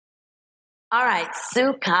All right,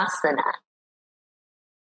 Sukhasana.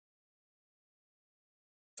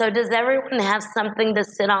 So does everyone have something to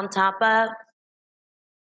sit on top of?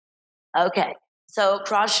 Okay, so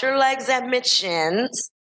cross your legs at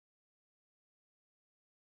mid-shins.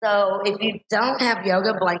 So if you don't have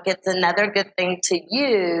yoga blankets, another good thing to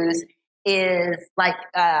use is like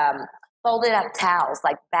folded up towels,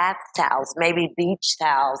 like bath towels, maybe beach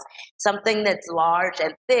towels, something that's large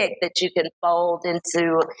and thick that you can fold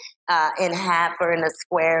into in half or in a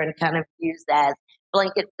square and kind of use as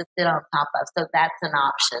blankets to sit on top of. So that's an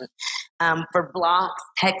option. For blocks,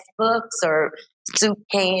 textbooks, or soup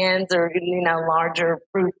cans, or larger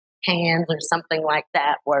fruit cans or something like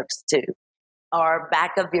that works too, or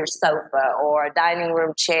back of your sofa or a dining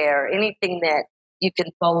room chair, anything that you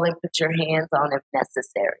can fold and put your hands on if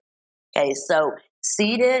necessary. Okay, so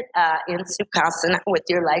seated in Sukhasana with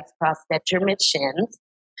your legs crossed at your mid-shins.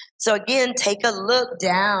 So again, take a look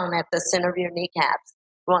down at the center of your kneecaps.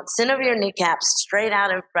 You want center of your kneecaps straight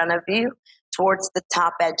out in front of you towards the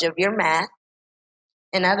top edge of your mat.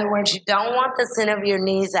 In other words, you don't want the center of your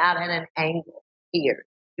knees out at an angle here.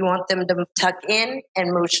 You want them to tuck in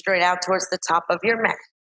and move straight out towards the top of your mat.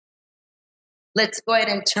 Let's go ahead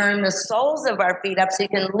and turn the soles of our feet up so you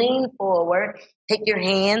can lean forward. Take your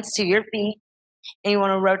hands to your feet, and you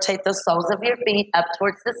want to rotate the soles of your feet up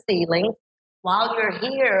towards the ceiling. While you're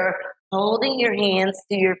here, holding your hands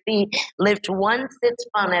to your feet, lift one sit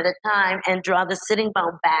bone at a time and draw the sitting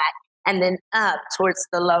bone back and then up towards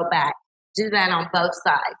the low back. Do that on both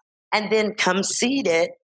sides. And then come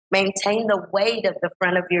seated. Maintain the weight of the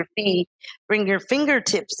front of your feet. Bring your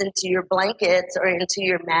fingertips into your blankets or into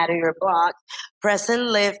your mat or your block. Press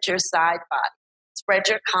and lift your side body. Spread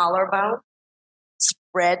your collarbone.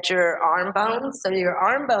 Spread your arm bones. So your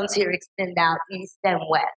arm bones here extend out east and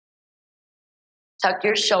west. Tuck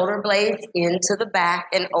your shoulder blades into the back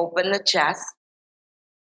and open the chest.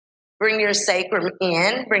 Bring your sacrum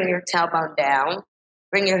in. Bring your tailbone down.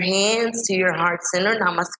 Bring your hands to your heart center,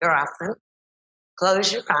 Namaskarasana.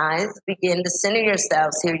 Close your eyes. Begin to center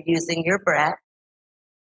yourselves here using your breath.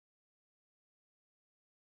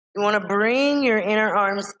 You want to bring your inner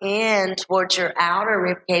arms in towards your outer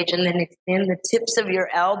rib cage and then extend the tips of your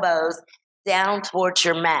elbows down towards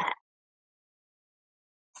your mat.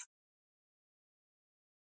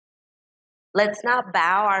 Let's not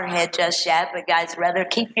bow our head just yet, but guys, rather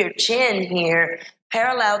keep your chin here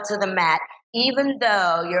parallel to the mat, even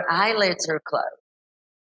though your eyelids are closed.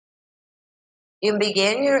 You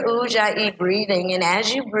begin your Ujjayi breathing, and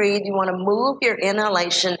as you breathe, you want to move your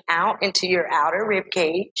inhalation out into your outer rib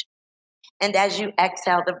cage. And as you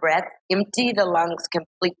exhale the breath, empty the lungs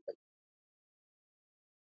completely.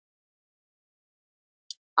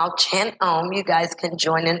 I'll chant Om. You guys can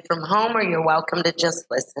join in from home, or you're welcome to just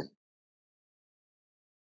listen.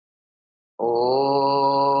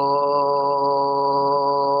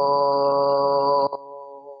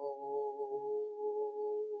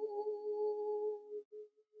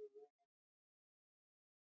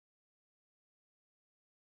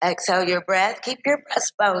 Exhale your breath. Keep your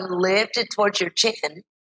breastbone lifted towards your chin,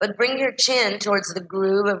 but bring your chin towards the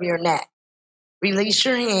groove of your neck. Release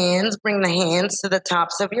your hands. Bring the hands to the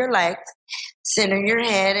tops of your legs. Center your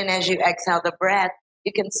head, and as you exhale the breath,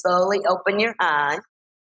 you can slowly open your eyes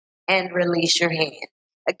and release your hand.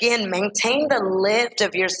 Again, maintain the lift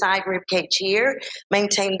of your side rib cage here.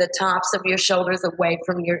 Maintain the tops of your shoulders away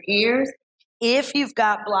from your ears. If you've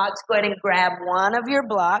got blocks, go ahead and grab one of your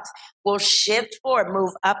blocks. We'll shift forward,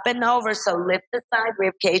 move up and over. So lift the side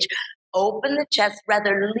rib cage, open the chest,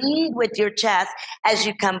 rather lead with your chest as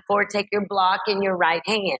you come forward. Take your block in your right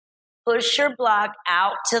hand. Push your block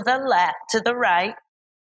out to the left, to the right.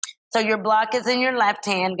 So your block is in your left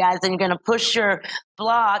hand, guys, and you're going to push your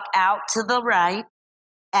block out to the right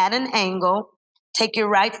at an angle. Take your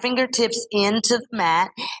right fingertips into the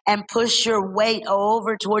mat and push your weight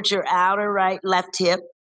over towards your outer right left hip.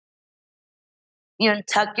 You know,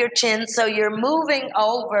 tuck your chin so you're moving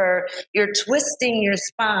over. You're twisting your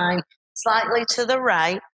spine slightly to the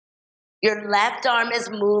right. Your left arm is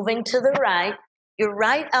moving to the right. Your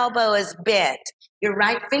right elbow is bent. Your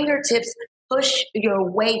right fingertips push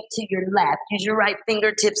your weight to your left. Use your right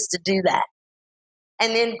fingertips to do that.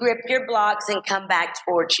 And then grip your blocks and come back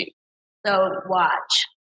towards you. So watch.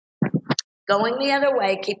 Going the other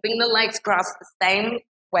way, keeping the legs crossed the same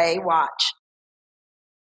way, watch.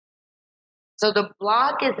 So the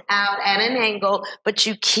block is out at an angle, but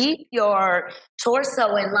you keep your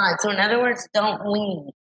torso in line. So in other words, don't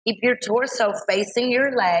lean. Keep your torso facing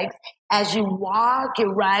your legs. As you walk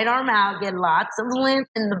your right arm out, get lots of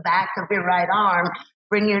length in the back of your right arm.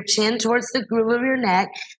 Bring your chin towards the groove of your neck.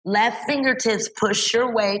 Left fingertips push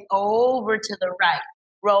your weight over to the right.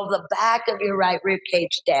 Roll the back of your right rib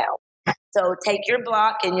cage down. So take your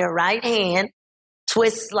block in your right hand,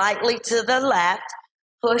 twist slightly to the left,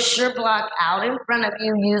 push your block out in front of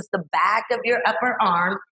you. Use the back of your upper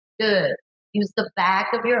arm. Good. Use the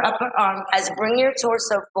back of your upper arm. Guys, bring your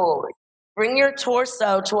torso forward. Bring your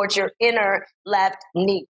torso towards your inner left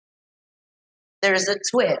knee. There's a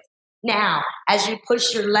twist. Now, as you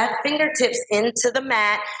push your left fingertips into the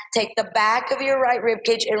mat, take the back of your right rib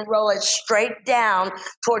cage and roll it straight down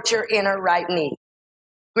towards your inner right knee.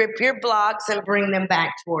 Grip your blocks and bring them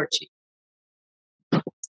back towards you.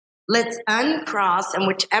 Let's uncross, and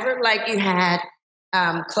whichever leg you had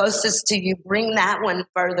closest to you, bring that one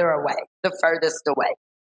further away, the furthest away.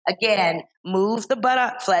 Again, move the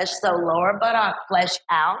buttock flesh, so lower buttock flesh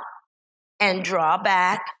out and draw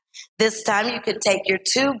back. This time you could take your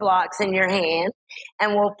 2 blocks in your hand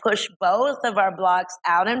and we'll push both of our blocks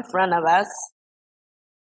out in front of us.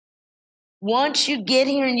 Once you get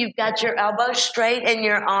here and you've got your elbows straight and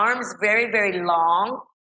your arms very, very long,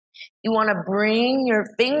 you want to bring your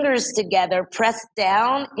fingers together, press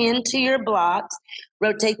down into your blocks,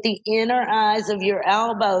 rotate the inner eyes of your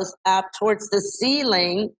elbows up towards the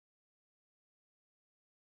ceiling.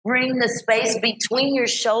 Bring the space between your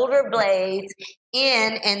shoulder blades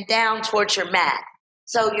in and down towards your mat.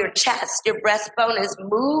 So your chest, your breastbone is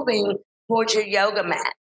moving towards your yoga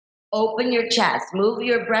mat. Open your chest, move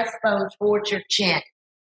your breastbone towards your chin.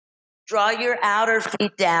 Draw your outer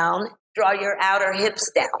feet down, draw your outer hips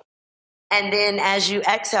down. And then as you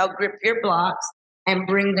exhale, grip your blocks and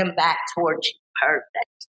bring them back towards you.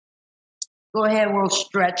 Perfect. Go ahead, we'll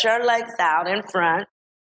stretch our legs out in front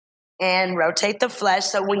and rotate the flesh.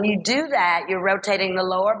 So when you do that, you're rotating the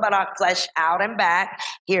lower buttock flesh out and back.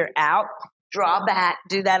 Here, out, draw back.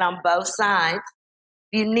 Do that on both sides.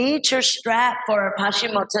 If you need your strap for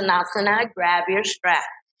Paschimottanasana, grab your strap.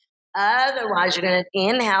 Otherwise, you're going to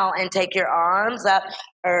inhale and take your arms up,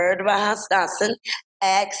 Urdhva Hastasana.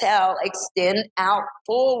 Exhale, extend out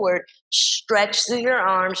forward, stretch through your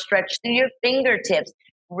arms, stretch through your fingertips,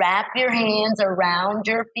 wrap your hands around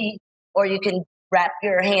your feet, or you can wrap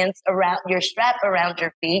your hands around your strap around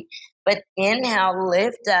your feet. But inhale,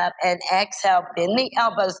 lift up, and exhale, bend the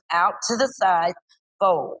elbows out to the side,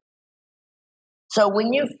 fold. So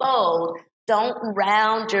when you fold, don't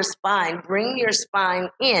round your spine. Bring your spine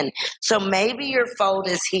in. So maybe your fold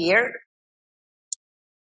is here,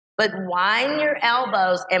 but wind your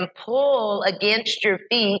elbows and pull against your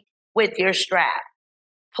feet with your strap.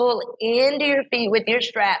 Pull into your feet with your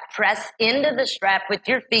strap. Press into the strap with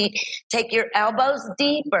your feet. Take your elbows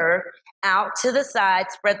deeper out to the side.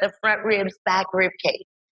 Spread the front ribs, back rib cage.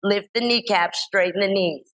 Lift the kneecaps, straighten the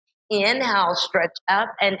knees. Inhale, stretch up,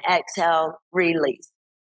 and exhale, release.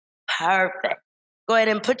 Perfect. Go ahead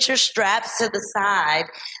and put your straps to the side.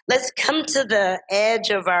 Let's come to the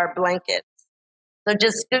edge of our blanket. So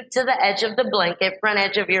just scoot to the edge of the blanket, front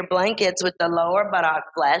edge of your blankets with the lower buttock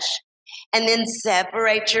flesh, and then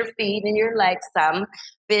separate your feet and your legs some.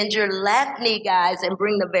 Bend your left knee, guys, and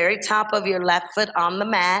bring the very top of your left foot on the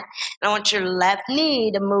mat. And I want your left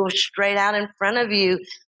knee to move straight out in front of you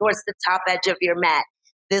towards the top edge of your mat.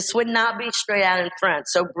 This would not be straight out in front.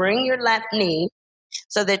 So bring your left knee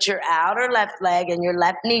so that your outer left leg and your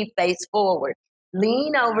left knee face forward.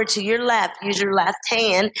 Lean over to your left. Use your left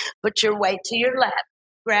hand. Put your weight to your left.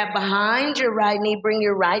 Grab behind your right knee. Bring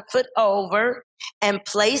your right foot over and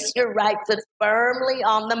place your right foot firmly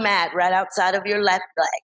on the mat right outside of your left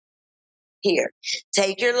leg. Here.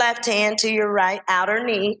 Take your left hand to your right outer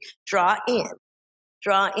knee. Draw in.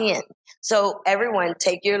 Draw in. So everyone,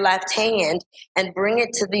 take your left hand and bring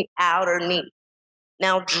it to the outer knee.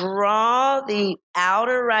 Now draw the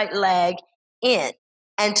outer right leg in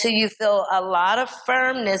until you feel a lot of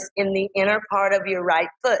firmness in the inner part of your right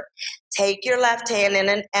foot. Take your left hand in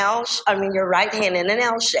an your right hand in an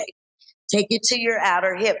L shape. Take it to your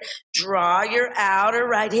outer hip. Draw your outer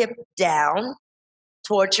right hip down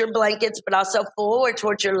towards your blankets, but also forward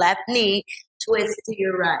towards your left knee. Twist to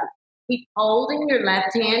your right. Keep holding your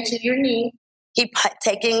left hand to your knee. Keep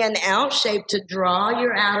taking an L shape to draw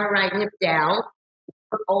your outer right hip down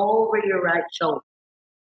over your right shoulder.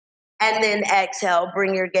 And then exhale,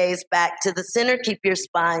 bring your gaze back to the center. Keep your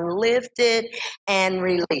spine lifted and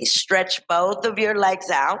release. Stretch both of your legs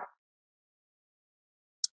out.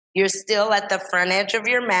 You're still at the front edge of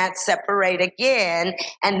your mat. Separate again.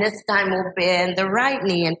 And this time we'll bend the right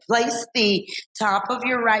knee and place the top of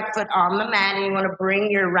your right foot on the mat. And you want to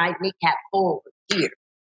bring your right kneecap forward here.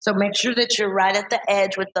 So make sure that you're right at the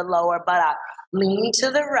edge with the lower buttock. Lean to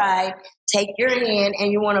the right. take your hand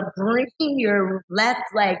and you want to bring your left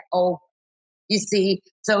leg over. You see,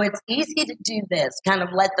 so it's easy to do this, kind of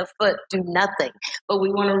let the foot do nothing. But we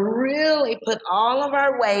want to really put all of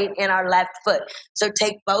our weight in our left foot. So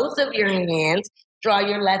take both of your hands, draw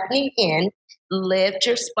your left knee in, lift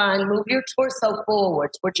your spine, move your torso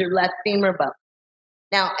forward towards your left femur bone.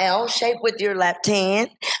 Now, L shape with your left hand,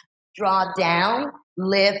 draw down,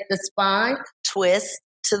 lift the spine, twist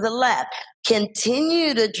to the left.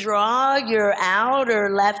 Continue to draw your outer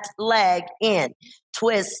left leg in,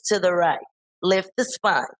 twist to the right, lift the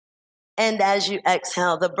spine. And as you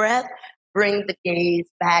exhale the breath, bring the gaze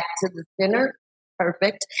back to the center.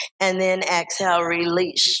 Perfect. And then exhale,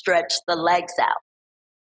 release, stretch the legs out.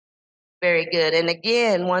 Very good. And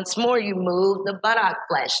again, once more, you move the buttock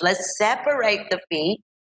flesh. Let's separate the feet.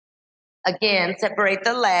 Again, separate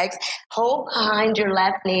the legs, hold behind your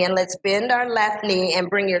left knee, and let's bend our left knee and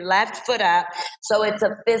bring your left foot up so it's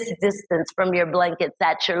a fist distance from your blankets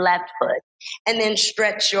at your left foot. And then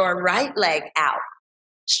stretch your right leg out.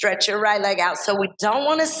 Stretch your right leg out. So we don't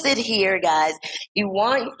want to sit here, guys. You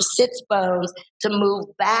want your sits bones to move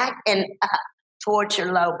back and up towards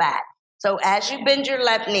your low back. So as you bend your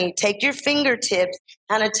left knee, take your fingertips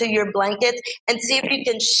kind of to your blankets and see if you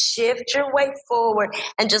can shift your weight forward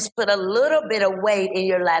and just put a little bit of weight in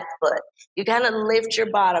your left foot. You kind of lift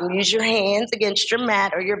your bottom. Use your hands against your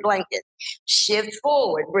mat or your blanket. Shift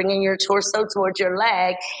forward, bringing your torso towards your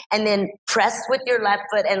leg, and then press with your left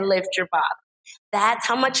foot and lift your bottom. That's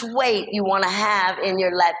how much weight you want to have in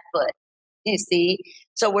your left foot. You see?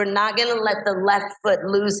 So we're not going to let the left foot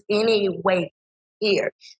lose any weight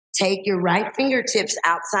here. Take your right fingertips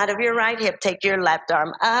outside of your right hip. Take your left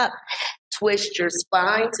arm up. Twist your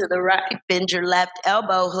spine to the right. Bend your left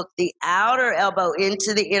elbow. Hook the outer elbow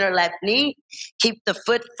into the inner left knee. Keep the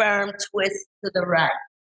foot firm. Twist to the right.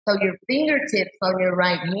 So your fingertips on your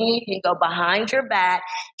right knee can go behind your back.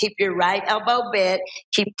 Keep your right elbow bent.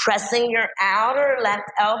 Keep pressing your outer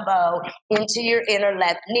left elbow into your inner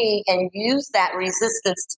left knee and use that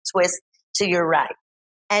resistance to twist to your right.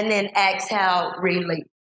 And then exhale, release.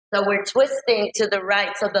 So we're twisting to the right.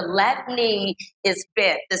 So the left knee is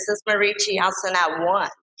bent. This is Marichi Asana 1.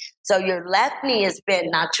 So your left knee is bent,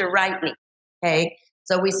 not your right knee. Okay?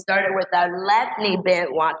 So we started with our left knee bent.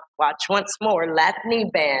 Watch once more. Left knee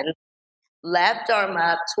bend. Left arm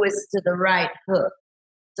up, twist to the right, hook.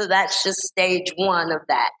 So that's just stage 1 of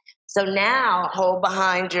that. So now hold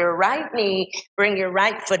behind your right knee, bring your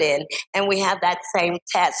right foot in, and we have that same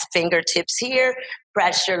test. Fingertips here,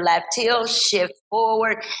 press your left heel, shift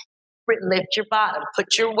forward, lift your bottom.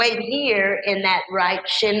 Put your weight here in that right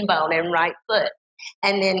shin bone and right foot,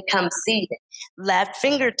 and then come seated. Left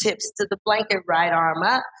fingertips to the blanket, right arm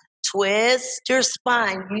up, twist your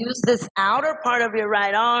spine. Use this outer part of your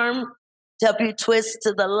right arm to help you twist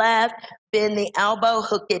to the left. Bend the elbow,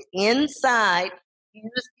 hook it inside.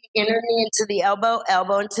 Use the inner knee into the elbow,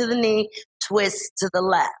 elbow into the knee, twist to the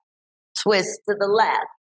left, twist to the left,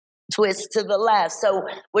 twist to the left. So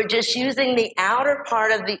we're just using the outer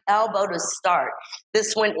part of the elbow to start.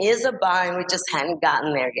 This one is a bind, we just hadn't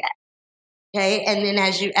gotten there yet. Okay, and then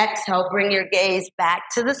as you exhale, bring your gaze back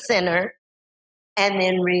to the center and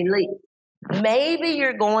then release. Maybe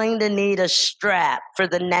you're going to need a strap for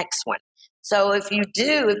the next one. So if you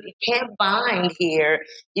can't bind here,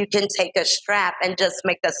 you can take a strap and just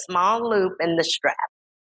make a small loop in the strap.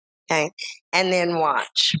 Okay, and then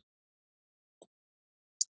watch.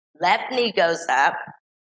 Left knee goes up.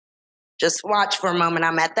 Just watch for a moment.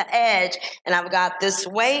 I'm at the edge and I've got this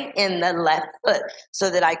weight in the left foot so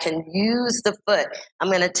that I can use the foot. I'm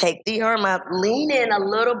going to take the arm up, lean in a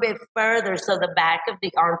little bit further so the back of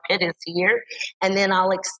the armpit is here. And then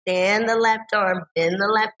I'll extend the left arm, bend the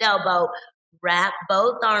left elbow, wrap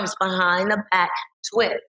both arms behind the back,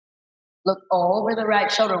 twist. Look over the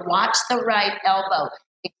right shoulder. Watch the right elbow.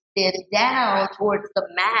 Extend down towards the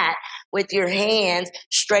mat with your hands,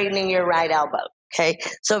 straightening your right elbow. Okay,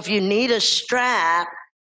 so if you need a strap,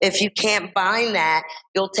 if you can't bind that,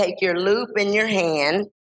 you'll take your loop in your hand.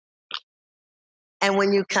 And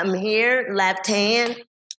when you come here, left hand,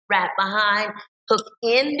 wrap behind, hook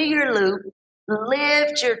into your loop,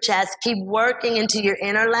 lift your chest, keep working into your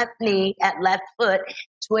inner left knee at left foot,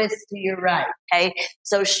 twist to your right, okay?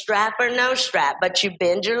 So strap or no strap, but you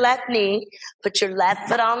bend your left knee, put your left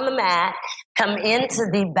foot on the mat, come into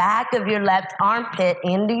the back of your left armpit,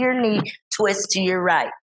 into your knee, twist to your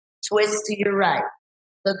right, twist to your right.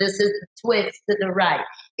 So this is the twist to the right.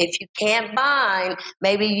 If you can't bind,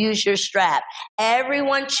 maybe use your strap.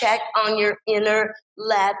 Everyone check on your inner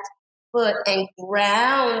left foot and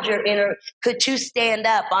ground your inner. Could you stand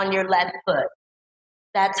up on your left foot?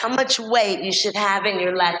 That's how much weight you should have in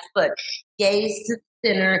your left foot. Gaze to the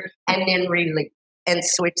center and then release and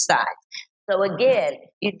switch sides. So again,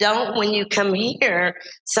 you don't, when you come here,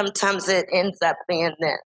 sometimes it ends up being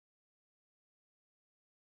this.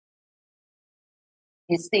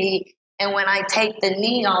 You see, and when I take the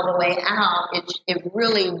knee all the way out, it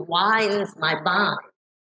really widens my body.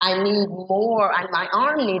 I need more, my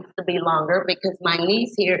arm needs to be longer because my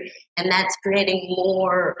knee's here, and that's creating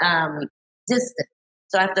more distance.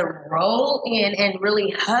 So I have to roll in and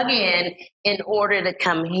really hug in order to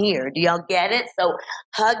come here. Do y'all get it? So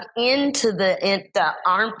hug into the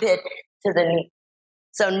armpit to the knee.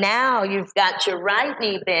 So now you've got your right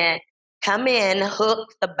knee bent. Come in,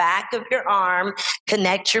 hook the back of your arm,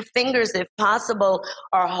 connect your fingers if possible,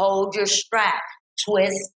 or hold your strap.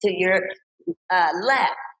 Twist to your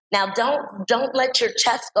left. Now, don't let your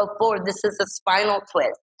chest go forward. This is a spinal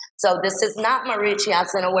twist. So this is not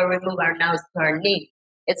Asana where we move our nose to our knee.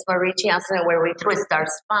 It's Asana where we twist our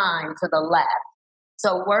spine to the left.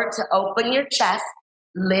 So work to open your chest,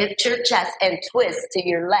 lift your chest, and twist to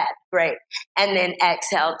your left. Great. And then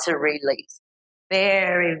exhale to release.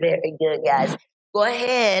 Very, very good, guys. Go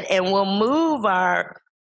ahead and we'll move our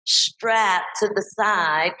strap to the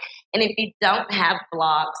side. And if you don't have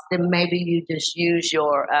blocks, then maybe you just use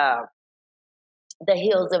your the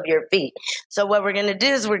heels of your feet. So what we're going to do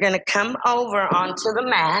is we're going to come over onto the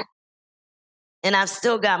mat. And I've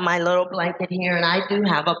still got my little blanket here, and I do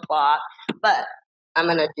have a block, but I'm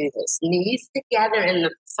going to do this. Knees together in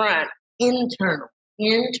the front,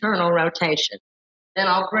 internal rotation. Then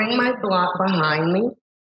I'll bring my block behind me.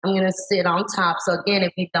 I'm going to sit on top. So again,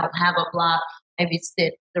 if you don't have a block, maybe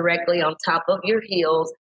sit directly on top of your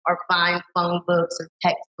heels or find phone books or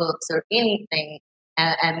textbooks or anything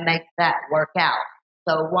and make that work out.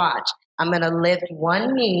 So watch. I'm going to lift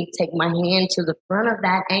one knee, take my hand to the front of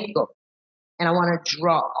that ankle, and I want to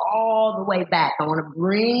draw all the way back. I want to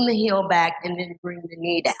bring the heel back and then bring the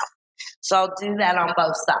knee down. So I'll do that on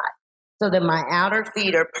both sides so that my outer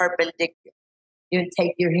feet are perpendicular. You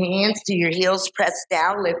take your hands to your heels, press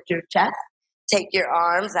down, lift your chest. Take your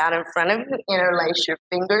arms out in front of you, interlace your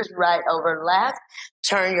fingers right over left.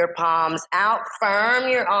 Turn your palms out, firm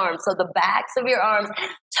your arms. So the backs of your arms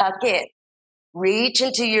tuck in. Reach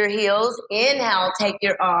into your heels. Inhale, take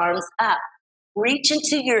your arms up. Reach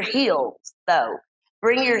into your heels, though.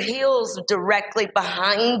 Bring your heels directly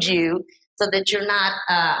behind you so that you're not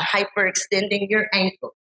hyperextending your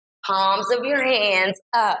ankle. Palms of your hands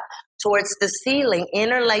up towards the ceiling.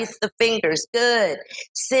 Interlace the fingers. Good.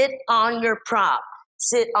 Sit on your prop.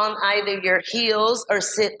 Sit on either your heels or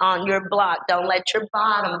sit on your block. Don't let your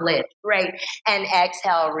bottom lift. Great. And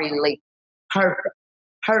exhale, release. Perfect.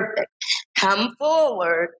 Perfect. Come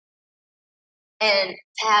forward and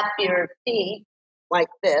tap your feet like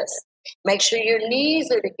this. Make sure your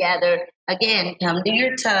knees are together. Again, come to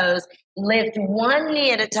your toes. Lift one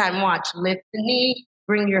knee at a time. Watch. Lift the knee.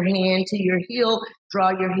 Bring your hand to your heel.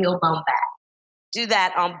 Draw your heel bone back. Do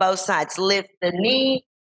that on both sides. Lift the knee.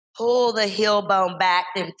 Pull the heel bone back.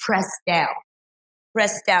 Then press down.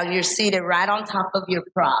 Press down. You're seated right on top of your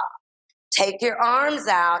prop. Take your arms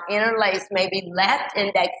out, interlace maybe left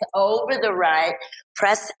index over the right.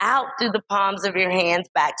 Press out through the palms of your hands,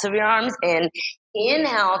 backs of your arms in.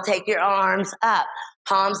 Inhale, take your arms up.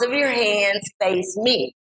 Palms of your hands face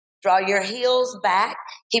me. Draw your heels back.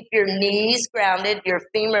 Keep your knees grounded, your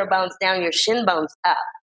femur bones down, your shin bones up.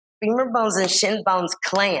 Femur bones and shin bones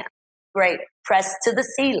clamp. Great. Press to the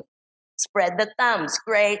ceiling. Spread the thumbs.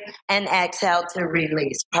 Great. And exhale to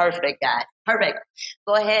release. Perfect, guys. Perfect.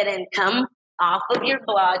 Go ahead and come off of your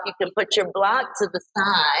block. You can put your block to the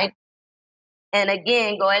side. And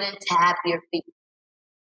again, go ahead and tap your feet.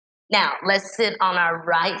 Now, let's sit on our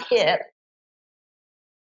right hip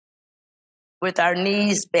with our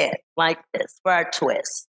knees bent like this for our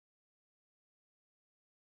twist.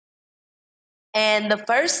 And the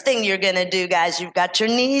first thing you're going to do, guys, you've got your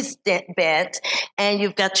knees bent and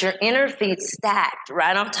you've got your inner feet stacked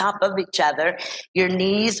right on top of each other. Your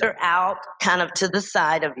knees are out kind of to the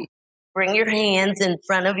side of you. Bring your hands in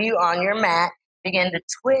front of you on your mat. Begin to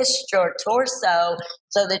twist your torso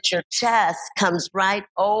so that your chest comes right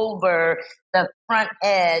over the front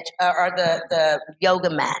edge or the yoga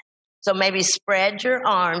mat. So maybe spread your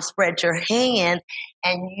arms, spread your hands,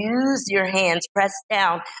 and use your hands, press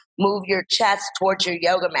down, move your chest towards your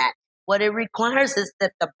yoga mat. What it requires is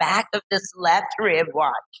that the back of this left rib,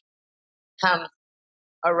 watch, comes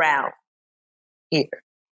around here.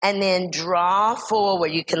 And then draw forward.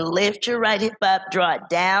 You can lift your right hip up, draw it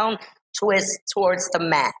down, twist towards the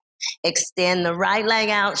mat. Extend the right leg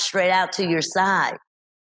out, straight out to your side.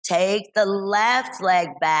 Take the left leg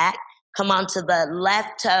back. Come onto the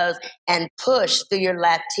left toes and push through your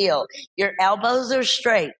left heel. Your elbows are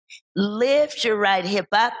straight. Lift your right hip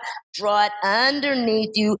up, draw it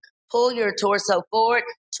underneath you, pull your torso forward,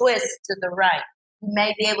 twist to the right. You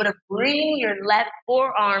may be able to bring your left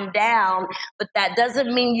forearm down, but that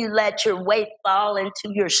doesn't mean you let your weight fall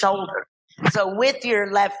into your shoulder. So with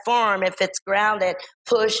your left forearm, if it's grounded,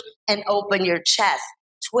 push and open your chest,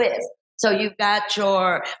 twist. So you've got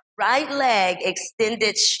your right leg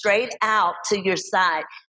extended straight out to your side.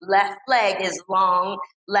 Left leg is long,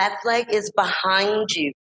 left leg is behind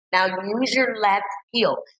you. Now use your left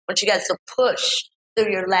heel. I want you guys to push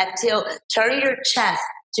through your left heel. Turn your chest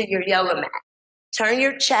to your yoga mat. Turn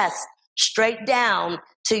your chest straight down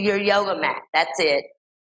to your yoga mat. That's it.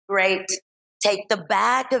 Great. Take the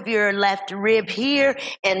back of your left rib here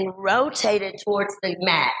and rotate it towards the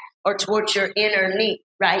mat or towards your inner knee,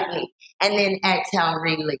 right knee. And then exhale,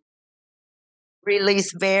 release.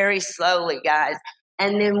 Release very slowly, guys.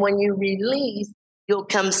 And then when you release, you'll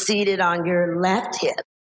come seated on your left hip.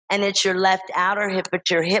 And it's your left outer hip at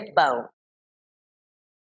your hip bone.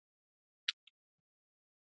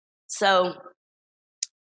 So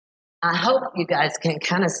I hope you guys can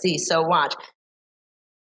kind of see. So watch.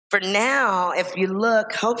 For now, if you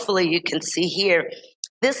look, hopefully you can see here,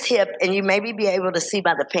 this hip, and you maybe be able to see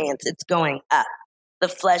by the pants, it's going up. The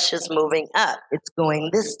flesh is moving up. It's going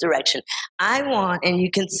this direction. I want, and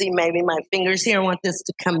you can see maybe my fingers here, I want this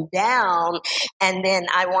to come down, and then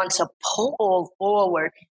I want to pull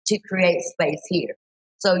forward to create space here.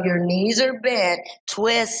 So your knees are bent,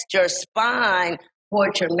 twist your spine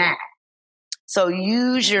towards your mat. So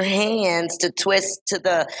use your hands to twist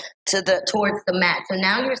towards the mat. So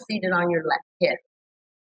now you're seated on your left hip.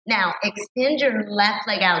 Now extend your left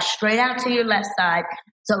leg out, straight out to your left side.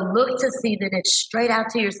 So look to see that it's straight out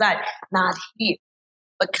to your side, not here,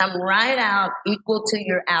 but come right out equal to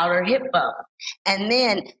your outer hip bone. And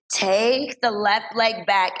then take the left leg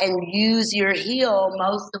back and use your heel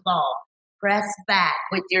most of all. Press back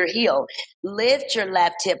with your heel. Lift your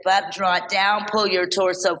left hip up, draw it down, pull your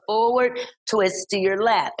torso forward, twist to your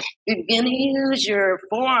left. You're going to use your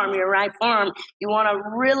forearm, your right forearm. You want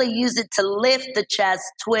to really use it to lift the chest,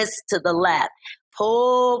 twist to the left.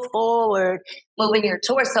 Pull forward, moving your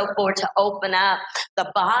torso forward to open up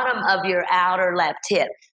the bottom of your outer left hip.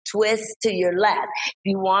 Twist to your left. If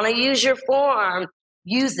you want to use your forearm,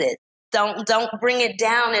 use it. Don't bring it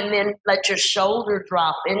down and then let your shoulder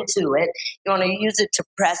drop into it. You want to use it to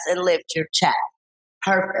press and lift your chest.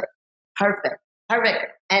 Perfect, perfect, perfect.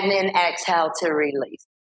 And then exhale to release.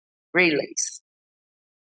 Release.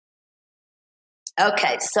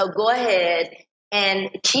 Okay, so go ahead and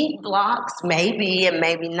keep blocks, maybe and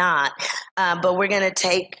maybe not. But we're going to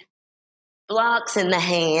take blocks in the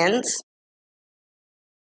hands.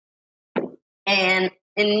 And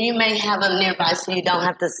you may have them nearby so you don't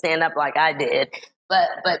have to stand up like I did.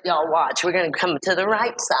 But y'all watch. We're going to come to the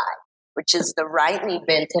right side, which is the right knee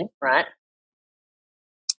bent in front.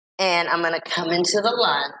 And I'm going to come into the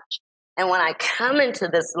lunge. And when I come into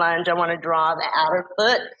this lunge, I want to draw the outer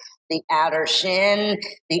foot, the outer shin,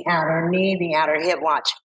 the outer knee, the outer hip.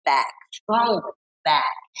 Watch. Back. Strong back.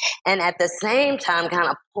 And at the same time, kind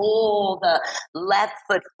of pull the left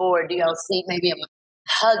foot forward. Do y'all see? Maybe I'm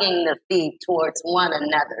hugging the feet towards one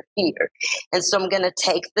another here. And so I'm going to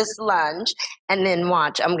take this lunge and then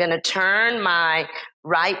watch. I'm going to turn my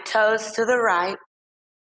right toes to the right.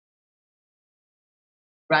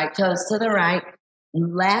 Right toes to the right.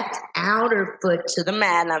 Left outer foot to the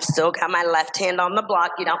mat. And I've still got my left hand on the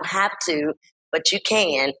block. You don't have to, but you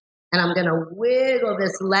can. And I'm going to wiggle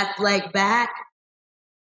this left leg back.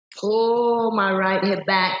 Pull my right hip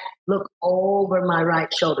back. Look over my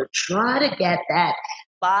right shoulder. Try to get that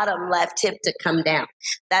bottom left hip to come down.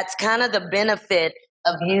 That's kind of the benefit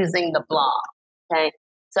of using the block. Okay.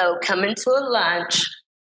 So come into a lunge.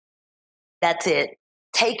 That's it.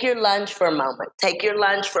 Take your lunge for a moment. Take your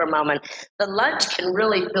lunge for a moment. The lunge can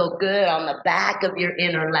really feel good on the back of your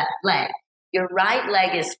inner left leg. Your right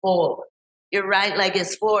leg is forward. Your right leg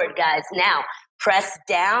is forward, guys. Now, press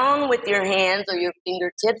down with your hands or your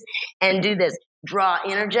fingertips and do this. Draw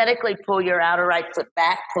energetically, pull your outer right foot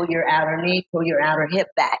back, pull your outer knee, pull your outer hip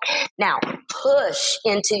back. Now, push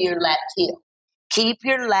into your left heel. Keep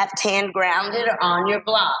your left hand grounded on your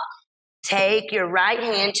block. Take your right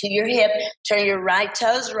hand to your hip, turn your right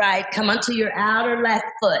toes right, come onto your outer left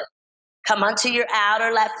foot. Come onto your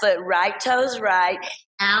outer left foot, right toes right,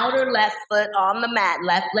 outer left foot on the mat.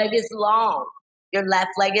 Left leg is long. Your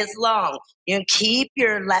left leg is long. You keep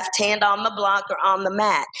your left hand on the block or on the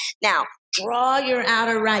mat. Now, draw your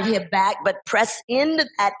outer right hip back, but press into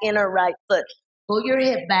that inner right foot. Pull your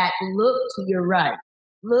hip back, look to your right.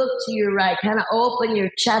 Look to your right. Kind of open your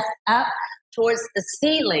chest up towards the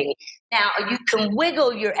ceiling. Now you can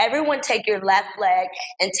wiggle everyone take your left leg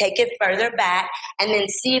and take it further back, and then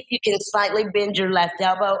see if you can slightly bend your left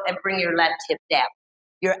elbow and bring your left hip down.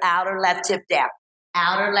 Your outer left hip down.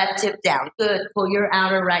 Outer left hip down. Good. Pull your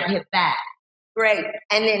outer right hip back. Great.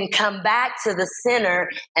 And then come back to the center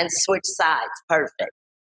and switch sides. Perfect.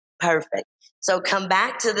 Perfect. So come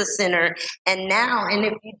back to the center, and now, and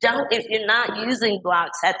if you're not using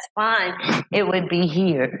blocks, that's fine. It would be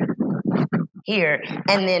here,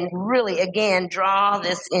 and then really, again, draw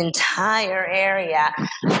this entire area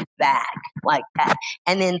back like that,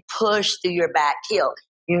 and then push through your back heel.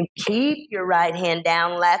 You keep your right hand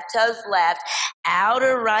down, left toes left,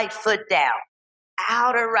 outer right foot down.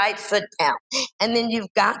 Outer right foot down. And then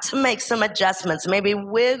you've got to make some adjustments. Maybe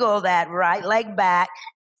wiggle that right leg back.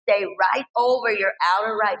 Stay right over your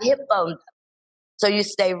outer right hip bone. So you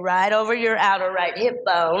stay right over your outer right hip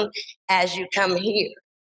bone as you come here.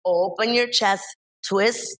 Open your chest,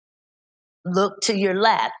 twist, look to your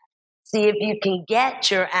left. See if you can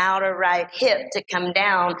get your outer right hip to come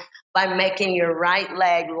down by making your right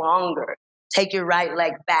leg longer. Take your right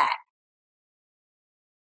leg back.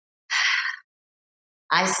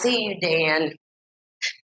 I see you, Dan.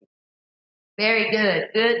 Very good.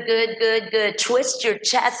 Good, good, good, good. Twist your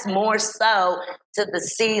chest more so to the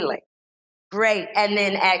ceiling. Great. And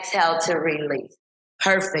then exhale to release.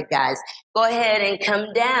 Perfect, guys. Go ahead and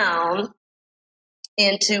come down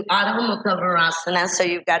into Adho Mukha Virasana. So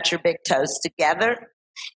you've got your big toes together.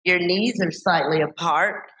 Your knees are slightly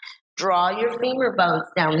apart. Draw your femur bones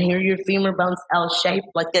down here. Your femur bones L-shaped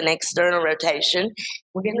like an external rotation.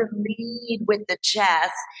 We're going to lead with the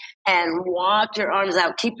chest and walk your arms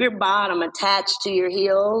out. Keep your bottom attached to your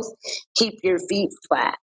heels. Keep your feet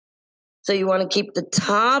flat. So you want to keep the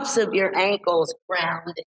tops of your ankles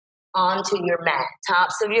grounded onto your mat.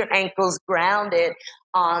 Tops of your ankles grounded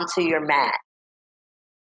onto your mat.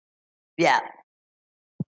 Yeah.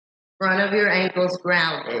 Front of your ankles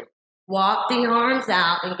grounded. Walk the arms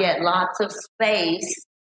out and get lots of space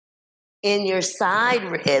in your side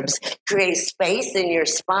ribs. Create space in your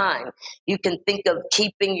spine. You can think of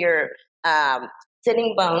keeping your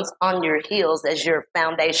sitting bones on your heels as your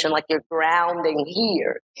foundation, like you're grounding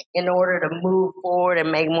here in order to move forward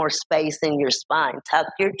and make more space in your spine. Tuck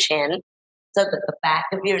your chin so that the back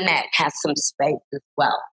of your neck has some space as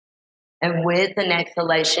well. And with an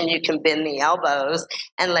exhalation, you can bend the elbows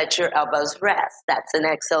and let your elbows rest. That's an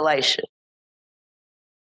exhalation.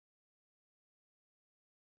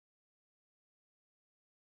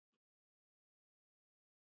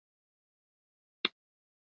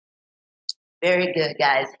 Very good,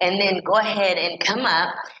 guys. And then go ahead and come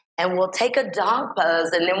up, and we'll take a dog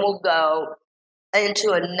pose, and then we'll go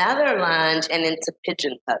into another lunge and into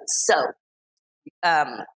pigeon pose. So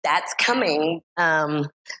that's coming.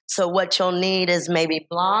 So what you'll need is maybe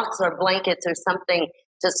blocks or blankets or something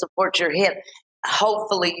to support your hip.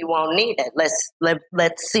 Hopefully you won't need it.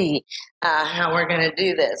 Let's see how we're going to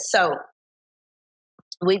do this. So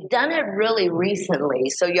we've done it really recently.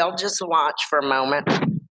 So y'all just watch for a moment.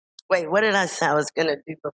 Wait, what did I say I was going to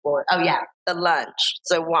do before? Oh yeah, the lunge.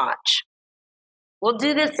 So watch. We'll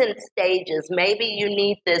do this in stages. Maybe you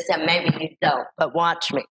need this and maybe you don't, but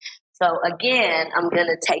watch me. So again, I'm going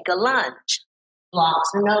to take a lunge. Blocks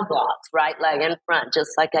or no blocks, right leg in front,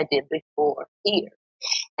 just like I did before here.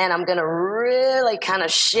 And I'm going to really kind of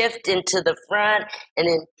shift into the front and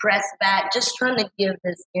then press back, just trying to give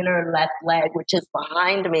this inner left leg, which is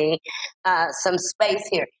behind me, some space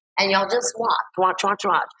here. And y'all just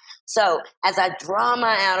watch. So as I draw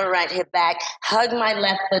my outer right hip back, hug my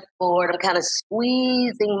left foot forward, I'm kind of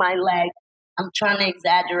squeezing my leg. I'm trying to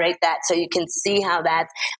exaggerate that so you can see how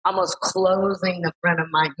that's almost closing the front of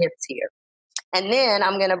my hips here. And then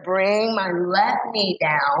I'm going to bring my left knee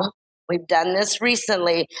down. We've done this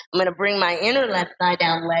recently. I'm going to bring my inner left thigh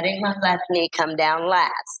down, letting my left knee come down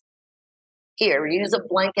last. Here, use a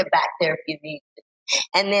blanket back there if you need to.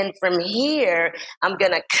 And then from here, I'm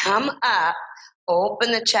going to come up,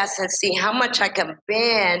 open the chest, and see how much I can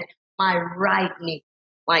bend my right knee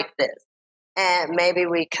like this. And maybe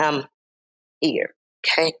we come here,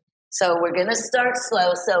 okay? So we're going to start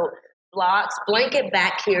slow. So blocks, blanket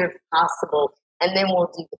back here if possible, and then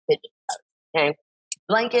we'll do the pigeon pose, okay?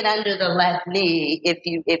 Blanket under the left knee if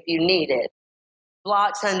you need it.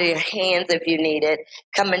 Blocks under your hands if you need it.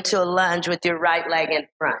 Come into a lunge with your right leg in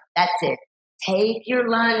front. That's it. Take your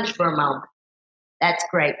lunge for a moment. That's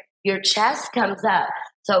great. Your chest comes up.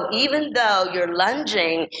 So even though you're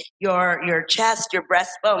lunging, your chest, your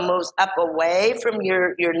breastbone moves up away from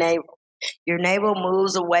your navel. Your navel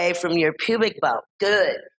moves away from your pubic bone.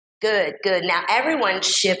 Good. Good, good. Now everyone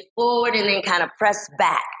shift forward and then kind of press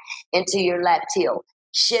back into your left heel.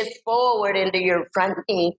 Shift forward into your front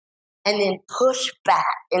knee and then push back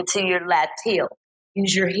into your left heel.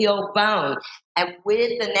 Use your heel bone. And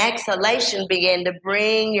with an exhalation, begin to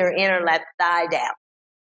bring your inner left thigh down.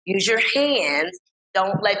 Use your hands.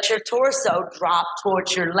 Don't let your torso drop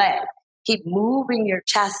towards your leg. Keep moving your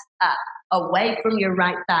chest up, away from your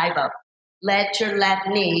right thigh bone. Let your left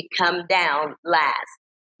knee come down last.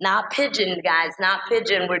 Not pigeon, guys, not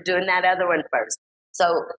pigeon. We're doing that other one first.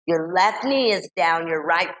 So your left knee is down, your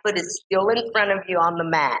right foot is still in front of you on the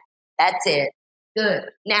mat. That's it. Good.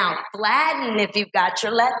 Now flatten if you've got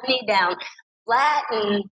your left knee down.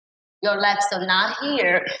 Flatten your left, so not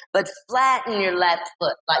here, but flatten your left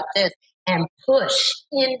foot like this and push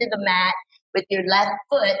into the mat with your left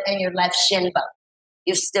foot and your left shin bone.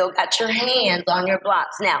 You've still got your hands on your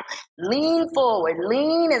blocks. Now, lean forward.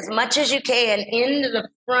 Lean as much as you can into the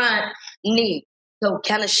front knee. So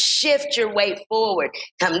kind of shift your weight forward.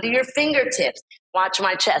 Come to your fingertips. Watch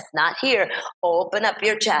my chest, not here. Open up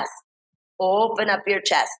your chest. Open up your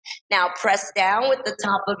chest. Now press down with the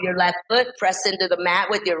top of your left foot. Press into the mat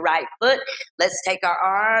with your right foot. Let's take our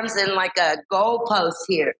arms in like a goalpost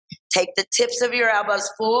here. Take the tips of your elbows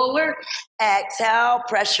forward. Exhale.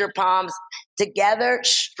 Press your palms together.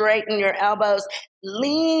 Straighten your elbows.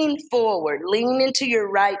 Lean forward. Lean into your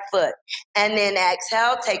right foot. And then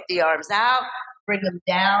exhale. Take the arms out. Bring them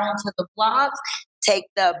down to the blocks. Take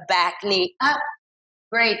the back knee up.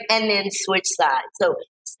 Great. And then switch sides. So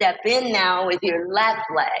step in now with your left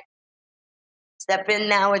leg. Step in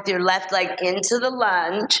now with your left leg into the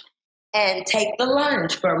lunge and take the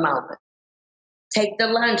lunge for a moment. Take the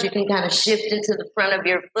lunge. You can kind of shift into the front of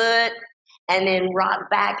your foot and then rock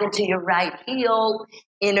back into your right heel.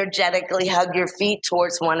 Energetically hug your feet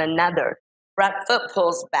towards one another. Front foot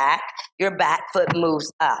pulls back. Your back foot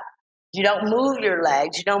moves up. You don't move your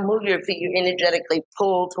legs. You don't move your feet. You energetically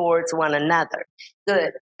pull towards one another.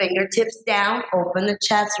 Good. Fingertips down. Open the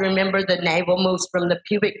chest. Remember, the navel moves from the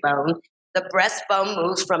pubic bone. The breastbone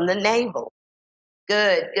moves from the navel.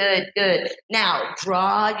 Good, good, good. Now,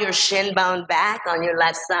 draw your shin bone back on your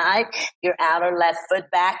left side, your outer left foot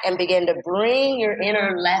back, and begin to bring your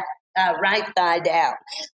inner right thigh down.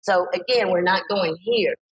 So again, we're not going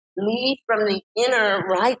here. Lead from the inner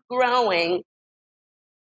right growing,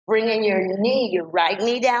 bringing your right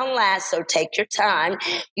knee down last, so take your time.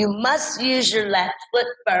 You must use your left foot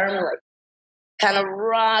firmly. Kind of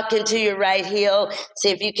rock into your right heel. See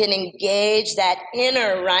if you can engage that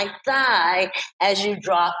inner right thigh as you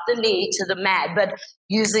drop the knee to the mat, but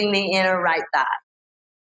using the inner right thigh.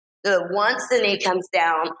 Good. Once the knee comes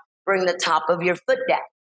down, bring the top of your foot down.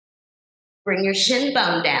 Bring your shin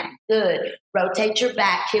bone down. Good. Rotate your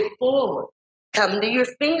back hip forward. Come to your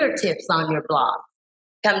fingertips on your block.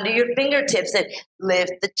 Come to your fingertips and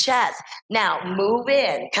lift the chest. Now, move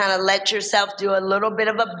in. Kind of let yourself do a little bit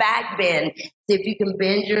of a back bend. See if you can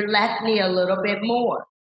bend your left knee a little bit more.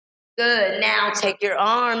 Good. Now, take your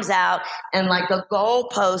arms out and like a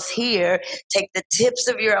goalpost here, take the tips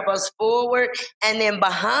of your elbows forward and then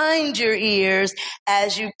behind your ears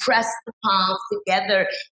as you press the palms together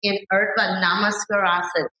in Urdhva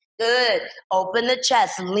Namaskarasana. Good. Open the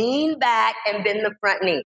chest. Lean back and bend the front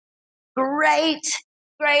knee. Great.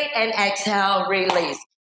 Great. And exhale, release.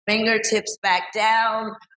 Fingertips back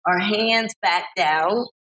down or hands back down.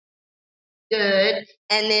 Good.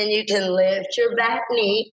 And then you can lift your back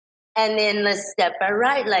knee. And then let's step our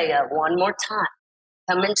right leg up one more time.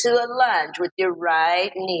 Come into a lunge with your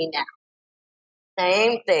right knee now.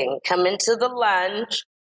 Same thing. Come into the lunge.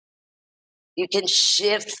 You can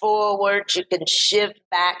shift forward. You can shift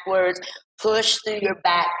backwards. Push through your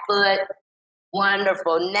back foot.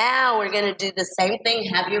 Wonderful. Now we're going to do the same thing.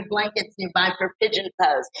 Have your blankets nearby for pigeon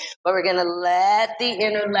pose. But we're going to let the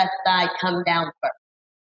inner left thigh come down first.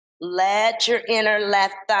 Let your inner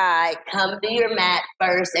left thigh come to your mat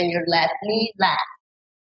first and your left knee last.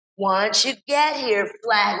 Once you get here,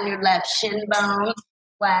 flatten your left shin bone.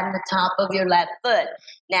 Flatten the top of your left foot.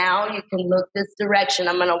 Now you can look this direction.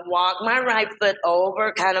 I'm going to walk my right foot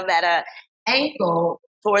over kind of at an ankle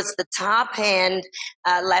towards the top hand,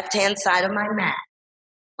 left-hand side of my mat,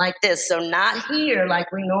 like this. So not here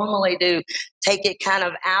like we normally do. Take it kind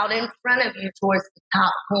of out in front of you towards the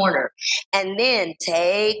top corner. And then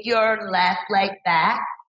take your left leg back.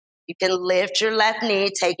 You can lift your left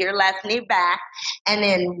knee, take your left knee back, and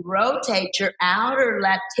then rotate your outer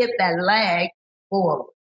left hip and leg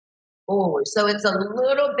forward. Forward. So it's a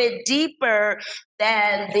little bit deeper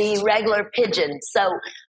than the regular pigeon. So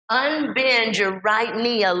unbend your right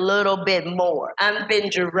knee a little bit more.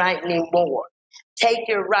 Unbend your right knee more. Take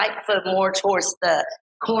your right foot more towards the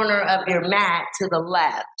corner of your mat to the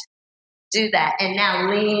left. Do that. And now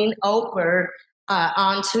lean over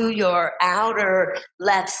onto your outer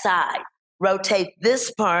left side. Rotate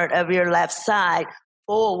this part of your left side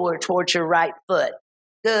forward towards your right foot.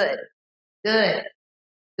 Good, good,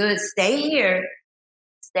 good. Stay here.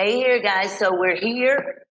 Stay here, guys. So we're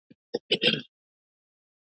here.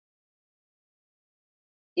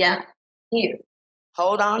 Yeah, here.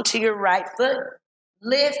 Hold on to your right foot.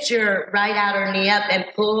 Lift your right outer knee up and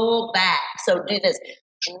pull back. So do this.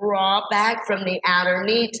 Draw back from the outer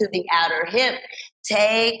knee to the outer hip.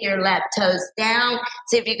 Take your left toes down.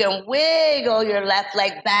 See if you can wiggle your left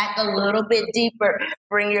leg back a little bit deeper.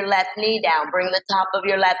 Bring your left knee down. Bring the top of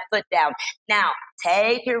your left foot down. Now,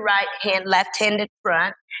 take your right hand, left-handed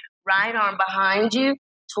front, right arm behind you,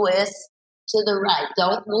 twist to the right.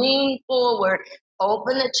 Don't lean forward.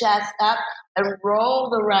 Open the chest up and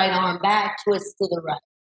roll the right arm back, twist to the right.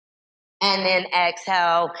 And then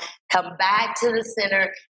exhale, come back to the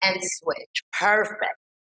center and switch. Perfect.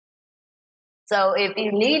 So if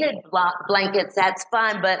you needed blankets, that's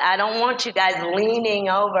fine, but I don't want you guys leaning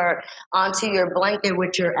over onto your blanket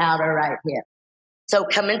with your outer right hip. So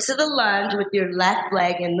come into the lunge with your left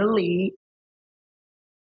leg in the lead.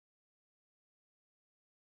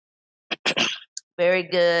 Very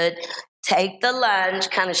good. Take the lunge,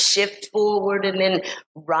 kind of shift forward and then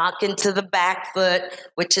rock into the back foot,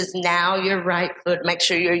 which is now your right foot. Make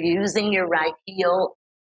sure you're using your right heel.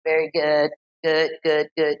 Very good. Good, good,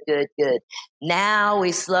 good, good, good. Now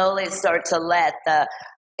we slowly start to let the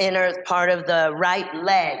inner part of the right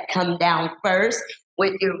leg come down first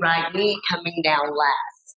with your right knee coming down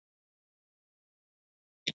last.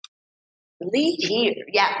 Lead here.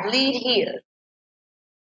 Yeah, lead here.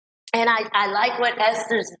 And I like what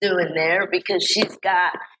Esther's doing there because she's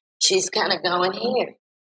kind of going here.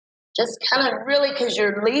 Just kind of really, because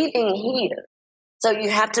you're leading here. So you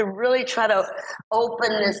have to really try to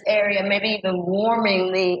open this area, maybe even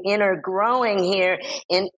warming the inner growing here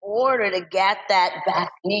in order to get that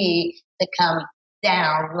back knee to come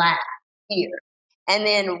down last here. And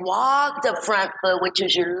then walk the front foot, which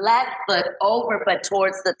is your left foot, over but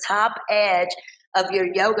towards the top edge of your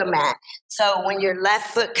yoga mat. So when your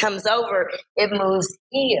left foot comes over, it moves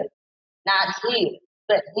here, not here,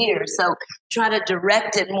 but here. So try to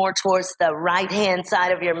direct it more towards the right-hand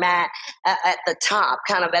side of your mat at the top,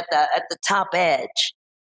 kind of at the top edge.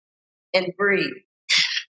 And breathe.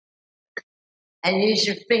 And use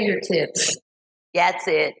your fingertips. That's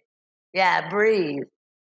it. Yeah, breathe.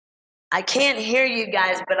 I can't hear you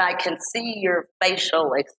guys, but I can see your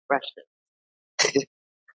facial expression.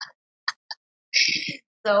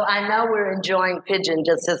 So I know we're enjoying pigeon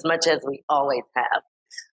just as much as we always have.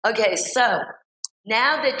 Okay, so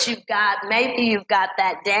now that maybe you've got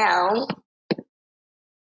that down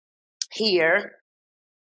here.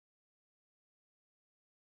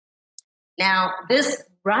 Now this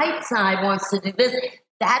right side wants to do this.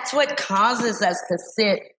 That's what causes us to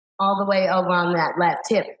sit all the way over on that left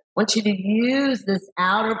hip. I want you to use this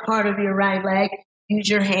outer part of your right leg. Use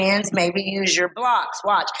your hands, maybe use your blocks.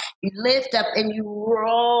 Watch. You lift up and you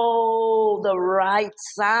roll the right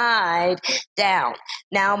side down.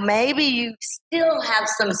 Now, maybe you still have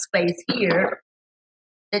some space here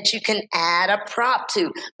that you can add a prop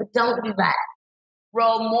to, but don't do that.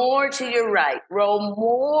 Roll more to your right. Roll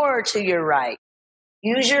more to your right.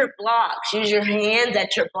 Use your blocks. Use your hands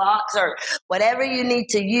at your blocks or whatever you need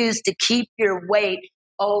to use to keep your weight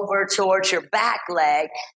over towards your back leg,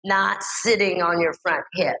 not sitting on your front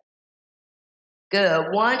hip. Good.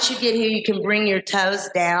 Once you get here, you can bring your toes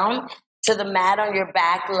down to the mat on your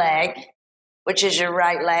back leg, which is your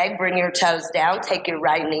right leg. Bring your toes down. Take your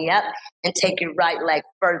right knee up and take your right leg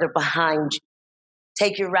further behind you.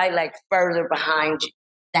 Take your right leg further behind you.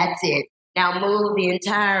 That's it. Now move the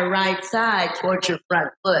entire right side towards your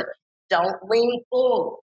front foot. Don't lean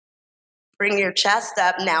forward. Bring your chest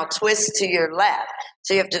up. Now twist to your left.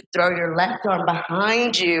 So you have to throw your left arm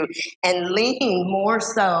behind you and lean more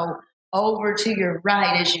so over to your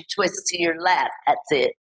right as you twist to your left. That's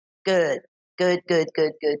it. Good, good, good,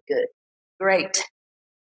 good, good, good. Great.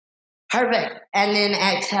 Perfect. And then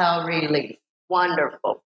exhale, release.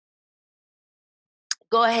 Wonderful.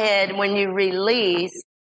 Go ahead when you release.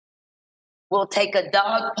 We'll take a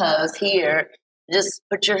dog pose here. Just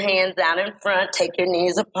put your hands out in front, take your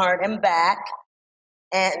knees apart and back,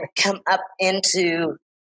 and come up into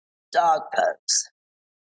dog pose.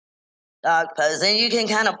 Dog pose. And you can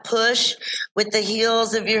kind of push with the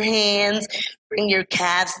heels of your hands. Bring your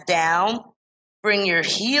calves down. Bring your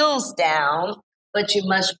heels down, but you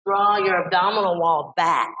must draw your abdominal wall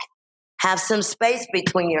back. Have some space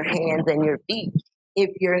between your hands and your feet.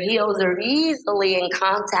 If your heels are easily in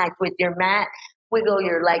contact with your mat, wiggle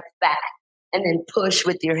your legs back and then push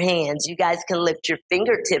with your hands. You guys can lift your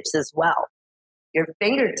fingertips as well. Your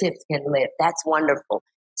fingertips can lift. That's wonderful.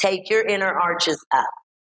 Take your inner arches up.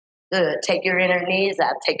 Good. Take your inner knees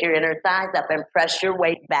up. Take your inner thighs up and press your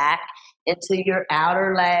weight back into your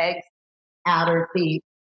outer legs, outer feet.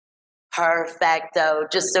 Perfecto.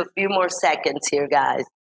 Just a few more seconds here, guys.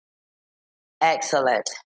 Excellent.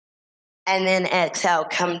 And then exhale,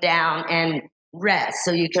 come down and rest.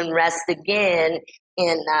 So you can rest again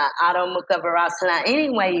in Adho Mukha Virasana any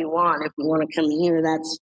way you want. If you want to come here,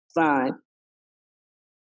 that's fine.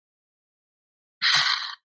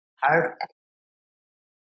 Perfect.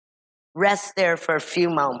 Rest there for a few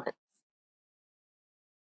moments.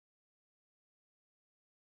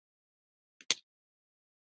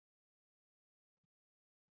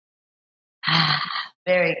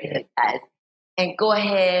 Very good, guys. And go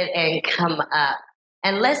ahead and come up.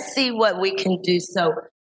 And let's see what we can do. So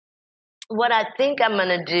what I think I'm going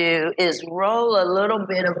to do is roll a little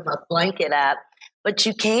bit of a blanket up, but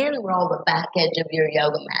you can roll the back edge of your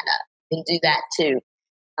yoga mat up. You can do that too.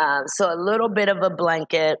 So a little bit of a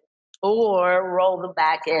blanket, or roll the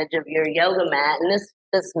back edge of your yoga mat. And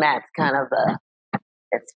this mat's kind of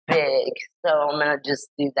it's big, so I'm going to just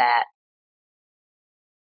do that.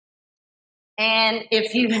 And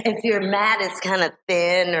if your mat is kind of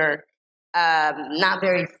thin or not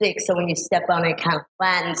very thick, so when you step on it, it kind of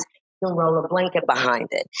flattens, you can roll a blanket behind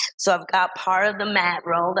it. So I've got part of the mat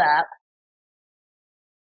rolled up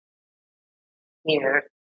here,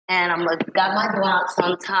 and got my blocks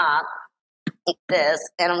on top like this,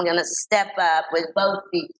 and I'm going to step up with both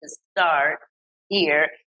feet to start here,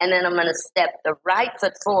 and then I'm going to step the right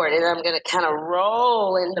foot forward, and I'm going to kind of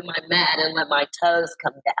roll into my mat and let my toes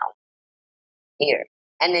come down here.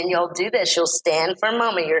 And then you'll do this. You'll stand for a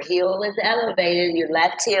moment. Your heel is elevated, your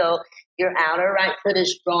left heel, your outer right foot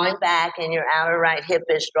is drawing back, and your outer right hip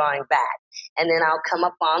is drawing back. And then I'll come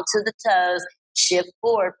up onto the toes, shift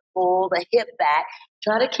forward, pull the hip back,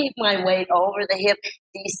 try to keep my weight over the hip,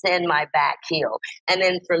 descend my back heel. And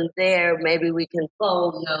then from there, maybe we can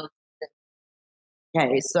fold nose.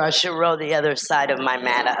 Okay, so I should roll the other side of my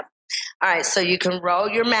mat up. All right, so you can roll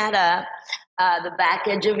your mat up, the back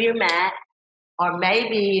edge of your mat, or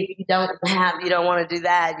maybe if you don't want to do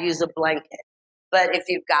that, use a blanket. But if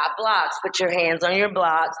you've got blocks, put your hands on your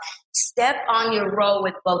blocks. Step on your roll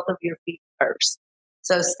with both of your feet first.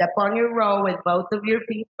 So step on your roll with both of your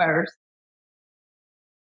feet first.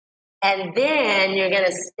 And then you're going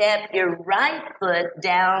to step your right foot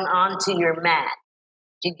down onto your mat.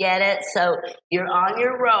 Did you get it? So you're on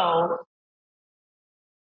your roll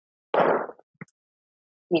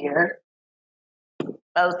here,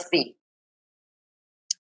 both feet.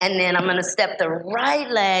 And then I'm going to step the right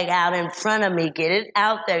leg out in front of me. Get it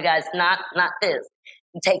out there, guys, not this.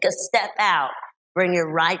 Take a step out. Bring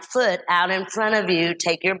your right foot out in front of you.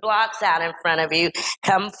 Take your blocks out in front of you.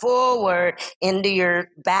 Come forward into your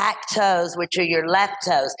back toes, which are your left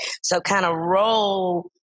toes. So kind of roll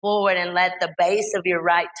forward and let the base of your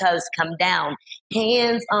right toes come down.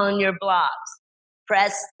 Hands on your blocks.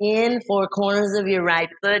 Press in 4 corners of your right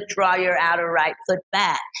foot. Draw your outer right foot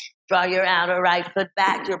back. Draw your outer right foot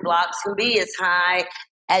back. Your blocks can be as high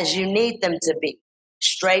as you need them to be.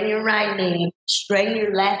 Straighten your right knee. Straighten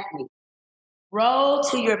your left knee. Roll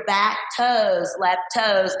to your back toes, left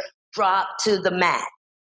toes, drop to the mat.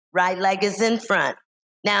 Right leg is in front.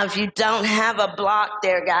 Now, if you don't have a block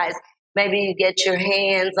there, guys, maybe you get your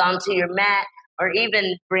hands onto your mat, or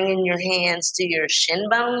even bringing your hands to your shin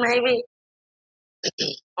bone, maybe,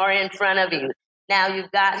 or in front of you. Now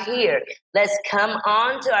you've got here. Let's come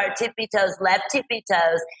on to our tippy toes, left tippy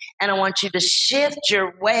toes, and I want you to shift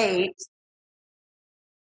your weight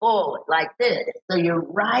forward like this. So you're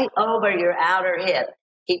right over your outer hip.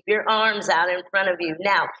 Keep your arms out in front of you.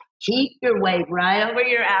 Now, keep your weight right over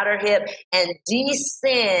your outer hip and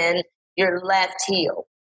descend your left heel.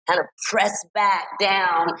 Kind of press back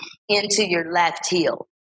down into your left heel.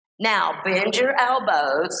 Now, bend your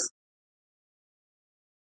elbows.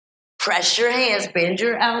 Press your hands, bend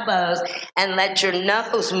your elbows, and let your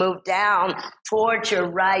nose move down towards your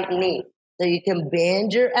right knee. So you can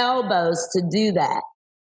bend your elbows to do that.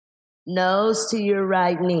 Nose to your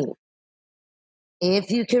right knee. If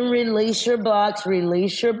you can release your blocks,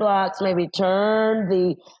 maybe turn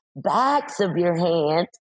the backs of your hands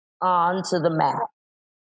onto the mat.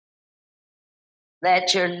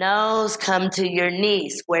 Let your nose come to your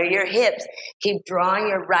knees, square your hips. Keep drawing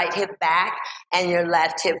your right hip back and your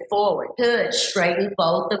left hip forward. Good. Straighten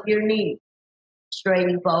both of your knees.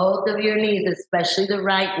 Straighten both of your knees, especially the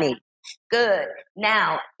right knee. Good.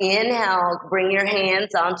 Now, inhale, bring your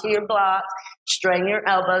hands onto your blocks, straighten your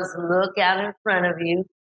elbows, look out in front of you.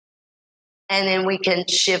 And then we can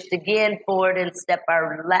shift again forward and step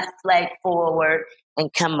our left leg forward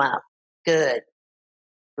and come up. Good.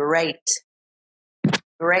 Great.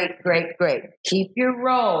 Great, great, great. Keep your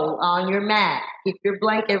roll on your mat. Keep your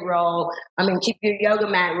blanket roll. Keep your yoga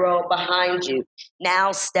mat roll behind you.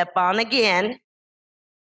 Now step on again.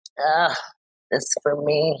 This is for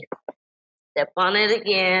me. Step on it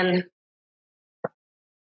again.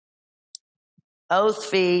 Both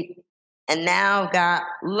feet. And now got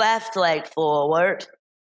left leg forward.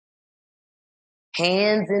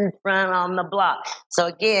 Hands in front on the block. So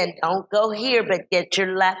again, don't go here, but get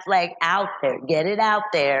your left leg out there. Get it out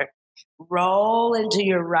there. Roll into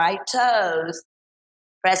your right toes.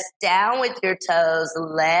 Press down with your toes.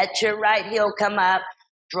 Let your right heel come up.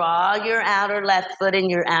 Draw your outer left foot and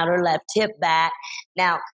your outer left hip back.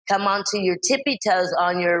 Now, come onto your tippy toes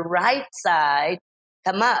on your right side.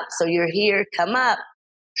 Come up. So you're here. Come up.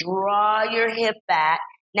 Draw your hip back.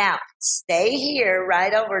 Now, stay here,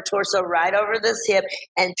 right over torso, right over this hip,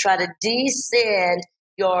 and try to descend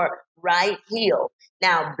your right heel.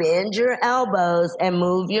 Now, bend your elbows and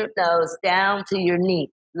move your nose down to your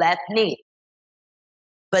knee, left knee.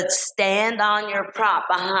 But stand on your prop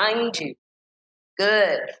behind you.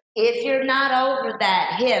 Good. If you're not over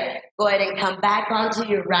that hip, go ahead and come back onto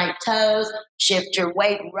your right toes. Shift your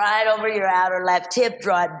weight right over your outer left hip.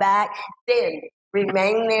 Draw it back. Then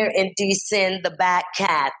remain there and descend the back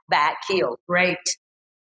calf, back heel. Great.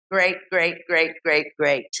 Great, great, great, great,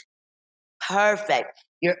 great. Perfect.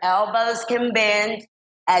 Your elbows can bend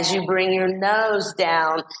as you bring your nose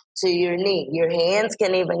down to your knee. Your hands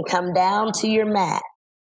can even come down to your mat.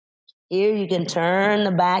 Here you can turn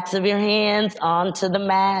the backs of your hands onto the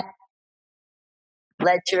mat.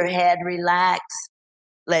 Let your head relax.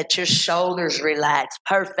 Let your shoulders relax.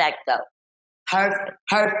 Perfecto. Perfect,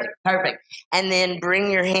 perfect, perfect. And then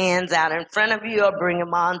bring your hands out in front of you or bring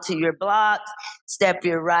them onto your blocks. Step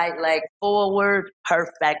your right leg forward.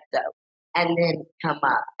 Perfecto. And then come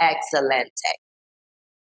up. Excelente.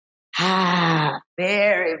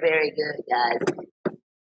 Very, very good, guys.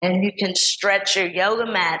 And you can stretch your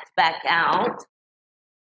yoga mats back out.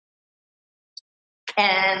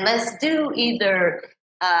 And let's do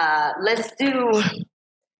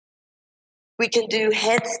we can do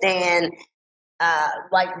headstand,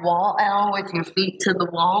 like wall L with your feet to the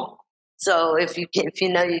wall. So if you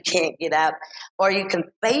know you can't get up, or you can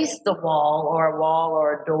face the wall or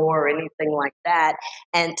a door or anything like that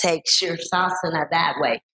and take Shirsasana that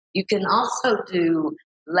way. You can also do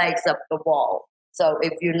legs up the wall. So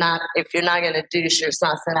if you're not going to do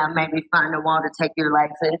Shirsasana, maybe find a wall to take your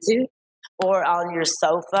legs into, or on your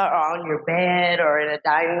sofa or on your bed or in a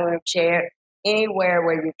dining room chair, anywhere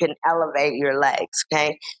where you can elevate your legs,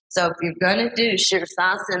 okay? So if you're going to do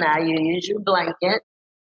Shirsasana, you use your blanket.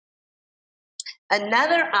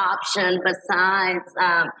 Another option besides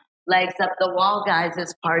legs up the wall, guys,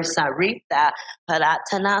 is Parsarita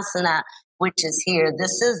Parattanasana, which is here.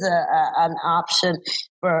 This is an option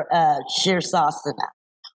for Shirsasana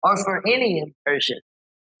or for any inversion.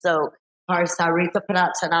 So Parsarita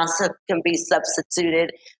Parattanasana can be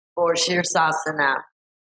substituted for Shirsasana.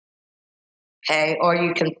 Okay, or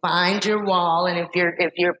you can find your wall, and if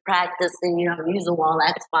you're practicing, you don't use a wall,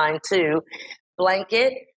 that's fine too.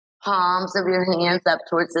 Blanket, palms of your hands up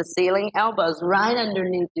towards the ceiling, elbows right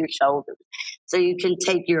underneath your shoulders. So you can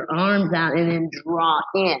take your arms out and then draw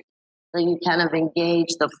in. So you kind of engage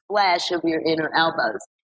the flesh of your inner elbows.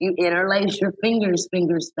 You interlace your fingers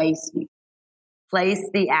face you. Place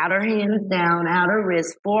the outer hands down, outer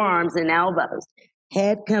wrists, forearms, and elbows.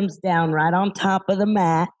 Head comes down right on top of the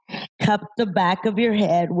mat. Cup the back of your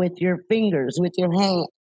head with your fingers, with your hand.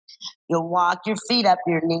 You'll walk your feet up,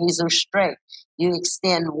 your knees are straight. You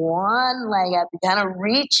extend one leg up. You kind of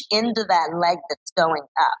reach into that leg that's going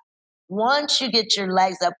up. Once you get your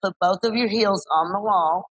legs up, put both of your heels on the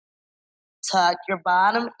wall. Tuck your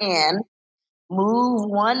bottom in. Move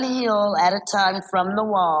one heel at a time from the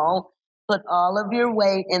wall. Put all of your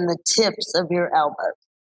weight in the tips of your elbows.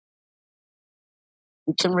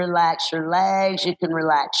 You can relax your legs. You can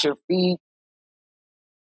relax your feet.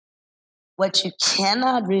 What you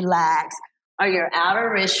cannot relax are your outer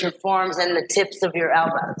wrists, your forearms, and the tips of your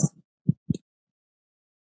elbows.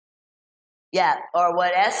 Yeah, or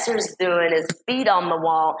what Esther's doing is feet on the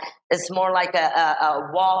wall. It's more like a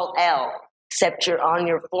wall L, except you're on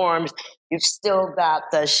your forearms. You've still got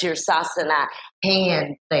the Shirsasana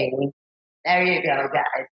hand thing. There you go,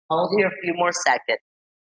 guys. Hold here a few more seconds.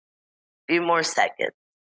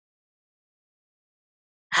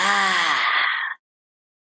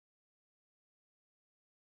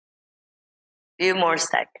 Few more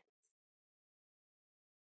seconds.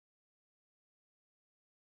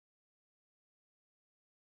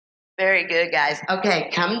 Very good, guys. Okay,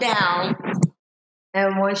 come down.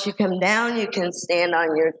 And once you come down, you can stand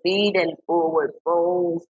on your feet and forward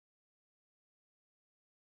fold.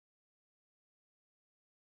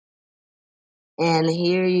 And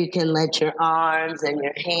here you can let your arms and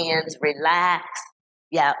your hands relax.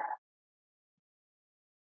 Yep.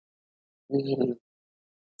 Mhm.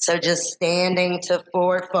 So just standing to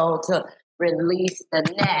forward fold to release the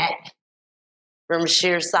neck from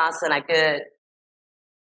Shirsasana. Good.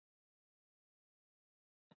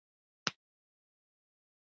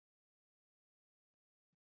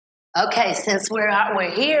 Okay, since we're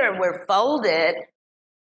here and we're folded,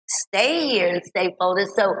 stay here and stay folded.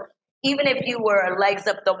 So even if you were legs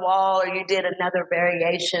up the wall or you did another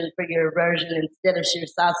variation for your version instead of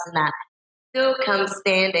Shirsasana, still come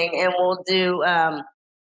standing and we'll do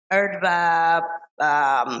Urdhva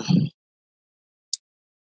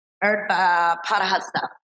Padahasta.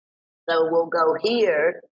 So we'll go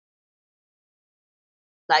here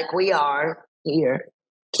like we are here.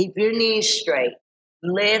 Keep your knees straight.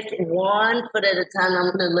 Lift one foot at a time.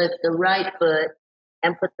 I'm going to lift the right foot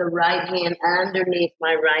and put the right hand underneath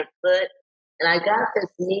my right foot. And I got this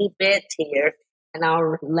knee bent here, and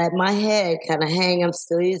I'll let my head kind of hang. I'm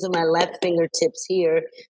still using my left fingertips here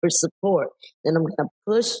for support. Then I'm going to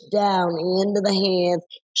push down into the hands,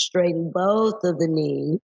 straighten both of the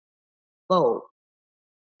knees, fold.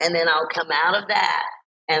 And then I'll come out of that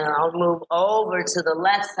and I'll move over to the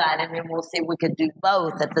left side, and then we'll see if we could do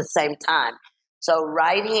both at the same time. So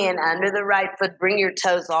right hand under the right foot, bring your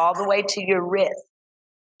toes all the way to your wrist.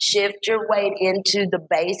 Shift your weight into the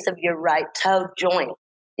base of your right toe joint.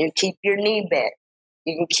 You keep your knee bent.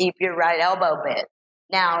 You can keep your right elbow bent.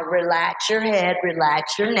 Now relax your head,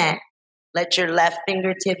 relax your neck. Let your left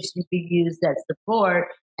fingertips be used as support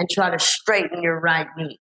and try to straighten your right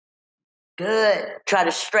knee. Good. Try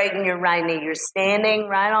to straighten your right knee. You're standing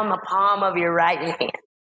right on the palm of your right hand.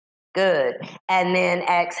 Good. And then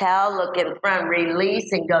exhale, look in front, release,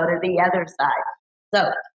 and go to the other side.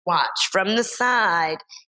 So watch from the side.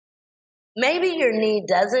 Maybe your knee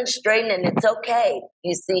doesn't straighten and it's okay.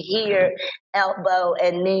 You see here, elbow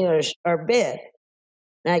and knee are bent.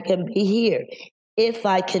 I can be here. If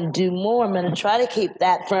I can do more, I'm going to try to keep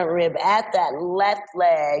that front rib at that left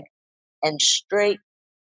leg and straight.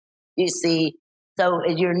 You see, so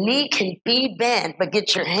your knee can be bent, but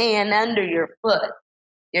get your hand under your foot.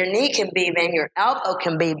 Your knee can be bent, your elbow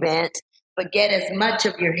can be bent, but get as much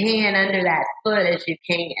of your hand under that foot as you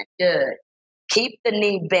can. Good. Keep the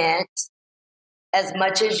knee bent as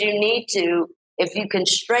much as you need to. If you can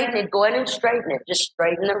straighten it, go ahead and straighten it. Just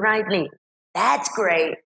straighten the right knee. That's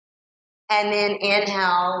great. And then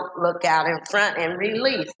inhale, look out in front and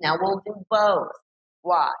release. Now we'll do both.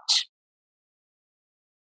 Watch.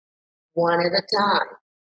 One at a time.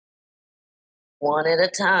 One at a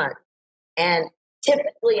time. And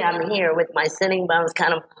typically I'm here with my sitting bones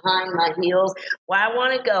kind of behind my heels. Where I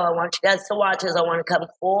want to go, I want you guys to watch as I want to come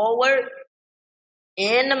forward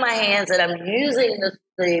into my hands, and I'm using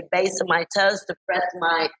the base of my toes to press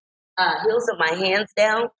my heels of my hands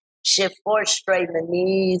down. Shift forward, straighten the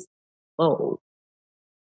knees, fold.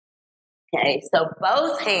 Okay, so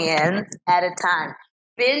both hands at a time.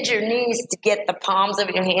 Bend your knees to get the palms of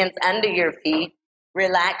your hands under your feet.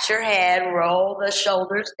 Relax your head, roll the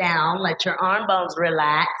shoulders down, let your arm bones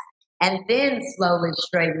relax, and then slowly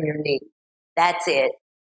straighten your knee. That's it.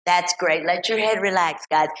 That's great. Let your head relax,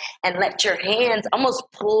 guys, and let your hands almost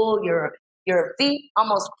pull your feet,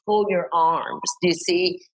 almost pull your arms. Do you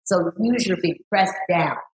see? So use your feet, press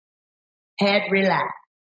down. Head relax.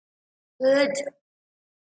 Good.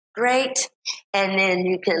 Great. And then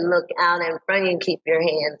you can look out in front and keep your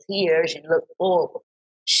hands here as you look forward.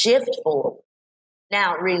 Shift forward.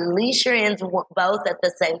 Now, release your hands both at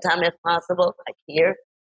the same time if possible, like here,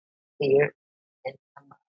 here, and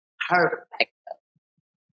come up. Perfect.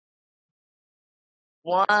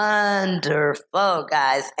 Wonderful,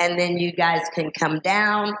 guys. And then you guys can come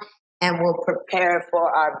down and we'll prepare for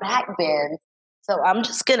our back bend. So I'm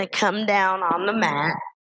just going to come down on the mat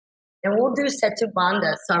and we'll do Setu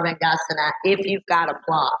Bandha Sarvangasana if you've got a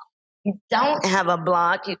block. If you don't have a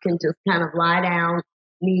block, you can just kind of lie down,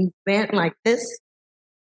 knees bent like this.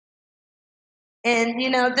 And,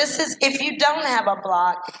 this is, if you don't have a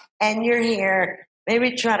block and you're here,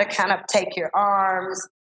 maybe try to kind of take your arms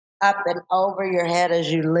up and over your head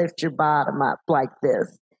as you lift your bottom up like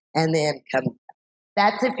this. And then come.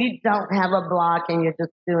 That's if you don't have a block and you're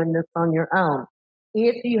just doing this on your own.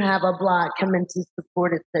 If you have a block, come into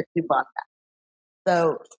supported Setu Bandha.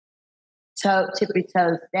 So tippy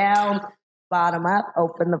toes down, Bottom up,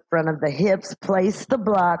 open the front of the hips, place the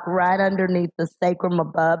block right underneath the sacrum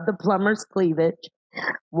above the plumber's cleavage.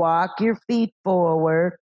 Walk your feet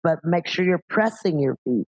forward, but make sure you're pressing your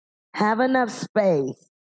feet. Have enough space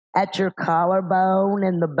at your collarbone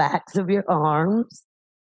and the backs of your arms.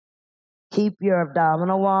 Keep your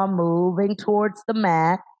abdominal wall moving towards the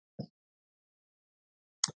mat.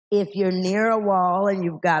 If you're near a wall and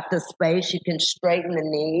you've got the space, you can straighten the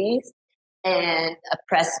knees and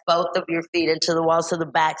press both of your feet into the wall so the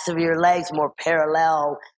backs of your legs more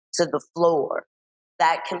parallel to the floor.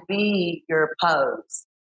 That can be your pose.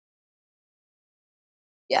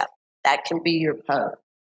 Yeah, that can be your pose.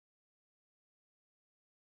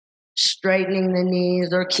 Straightening the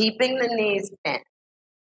knees or keeping the knees bent.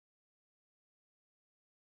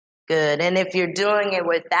 Good. And if you're doing it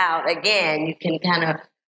without, again, you can kind of,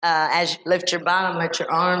 as you lift your bottom, let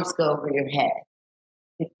your arms go over your head.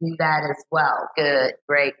 You can do that as well. Good.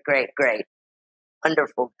 Great, great, great.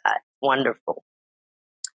 Wonderful, guys. Wonderful.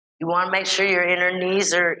 You want to make sure your inner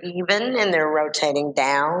knees are even and they're rotating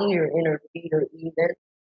down. Your inner feet are even.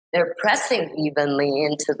 They're pressing evenly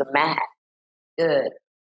into the mat. Good.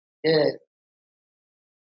 Good.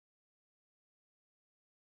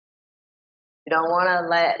 You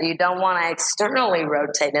don't want to externally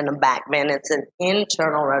rotate in a back bend. It's an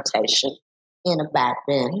internal rotation in a back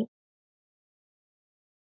bend.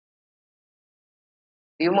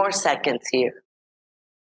 A few more seconds here.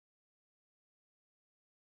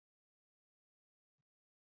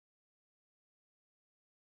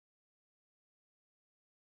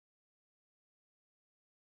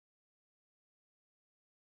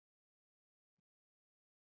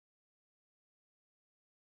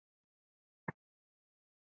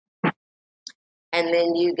 And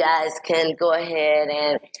then you guys can go ahead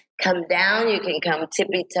and come down. You can come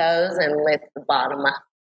tippy toes and lift the bottom up.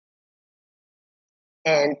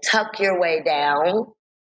 And tuck your way down.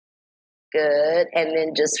 Good. And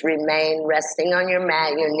then just remain resting on your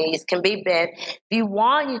mat. Your knees can be bent. If you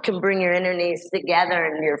want, you can bring your inner knees together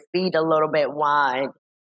and your feet a little bit wide.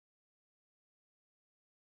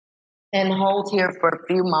 And hold here for a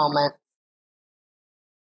few moments.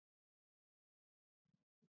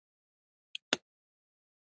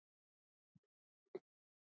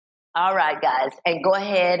 All right, guys. And go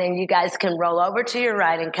ahead and you guys can roll over to your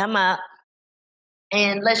right and come up.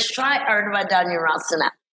 And let's try Urdhva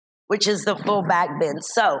Dhanurasana, which is the full back bend.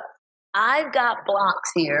 So I've got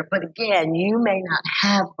blocks here, but again, you may not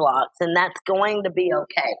have blocks, and that's going to be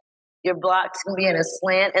okay. Your blocks can be in a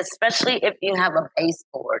slant, especially if you have a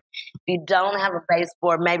baseboard. If you don't have a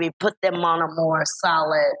baseboard, maybe put them on a more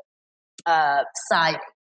solid side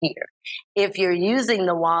here. If you're using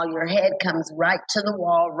the wall, your head comes right to the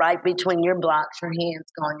wall, right between your blocks, your hands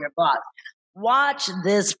go on your blocks. Watch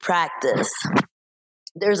this practice.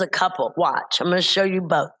 There's a couple. Watch. I'm going to show you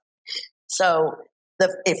both. So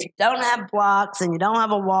if you don't have blocks and you don't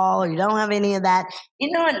have a wall or you don't have any of that,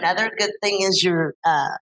 another good thing is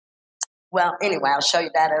well, anyway, I'll show you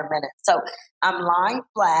that in a minute. So I'm lying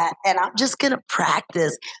flat and I'm just going to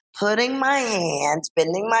practice putting my hands,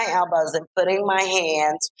 bending my elbows and putting my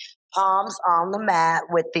hands, palms on the mat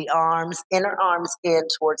with the inner arms in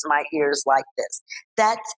towards my ears like this.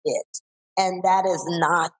 That's it. And that is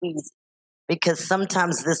not easy because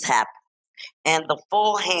sometimes this happens and the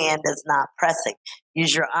full hand is not pressing.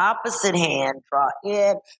 Use your opposite hand, draw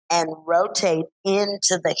in and rotate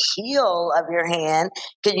into the heel of your hand.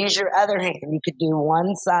 You could use your other hand. You could do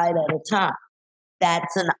one side at a time.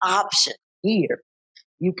 That's an option here.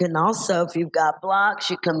 You can also, if you've got blocks,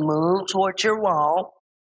 you can move towards your wall.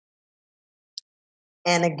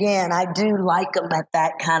 And again, I do like them at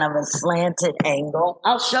that kind of a slanted angle.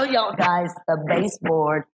 I'll show y'all guys the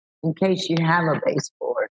baseboard in case you have a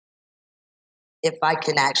baseboard. If I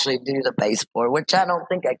can actually do the baseboard, which I don't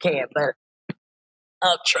think I can, but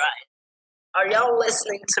I'll try it. Are y'all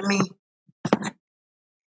listening to me?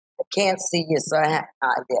 I can't see you, so I have no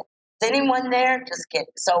idea. Is anyone there? Just kidding.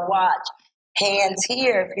 So watch. Hands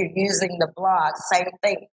here, if you're using the block, same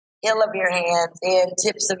thing. Heel of your hands in,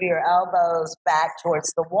 tips of your elbows back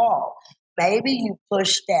towards the wall. Maybe you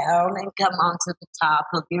push down and come onto the top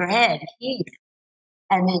of your head here.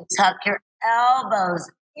 And then tuck your elbows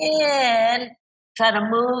in. Try to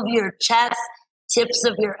move your chest, tips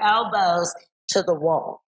of your elbows to the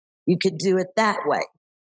wall. You could do it that way.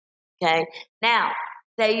 Okay. Now,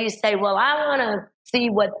 you say, well, I want to see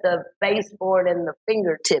what the baseboard and the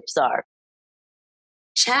fingertips are.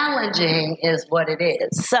 Challenging is what it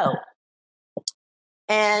is. So,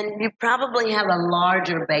 and you probably have a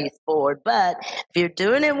larger baseboard, but if you're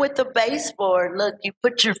doing it with the baseboard, look, you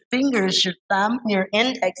put your fingers, your thumb, your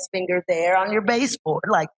index finger there on your baseboard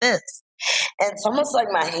like this. And it's almost like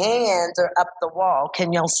my hands are up the wall.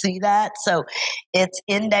 Can y'all see that? So it's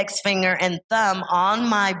index finger and thumb on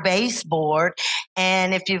my baseboard.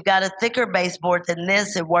 And if you've got a thicker baseboard than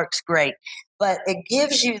this, it works great. But it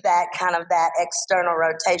gives you that kind of that external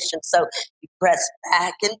rotation. So you press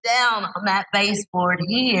back and down on that baseboard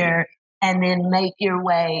here and then make your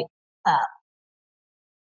way up.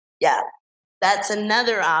 Yeah. That's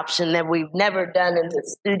another option that we've never done in the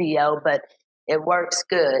studio, but it works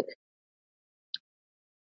good.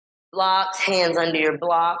 Blocks, hands under your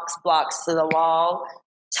blocks, blocks to the wall,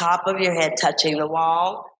 top of your head touching the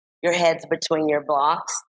wall, your head's between your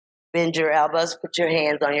blocks. Bend your elbows, put your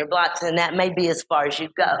hands on your blocks, and that may be as far as you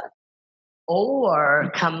go.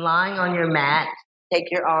 Or come lying on your mat,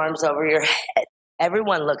 take your arms over your head.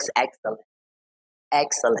 Everyone looks excellent.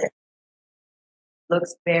 Excellent.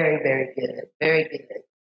 Looks very, very good. Very good.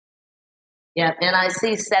 Yeah, and I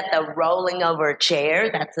see Setha rolling over a chair.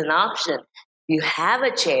 That's an option. If you have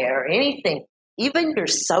a chair or anything, even your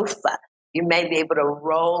sofa, you may be able to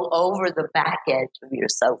roll over the back edge of your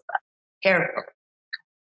sofa. Careful.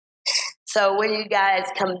 So when you guys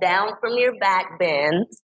come down from your back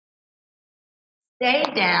bends, stay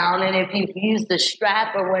down, and if you've used a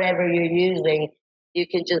strap or whatever you're using, you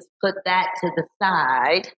can just put that to the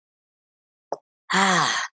side.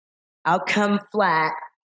 I'll come flat.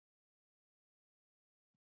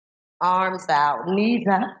 Arms out, knees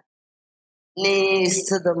up, knees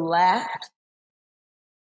to the left,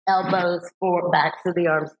 elbows forward, back to the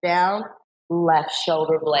arms down, left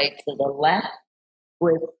shoulder blade to the left,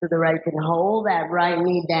 twist to the right, and hold that right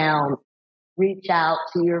knee down. Reach out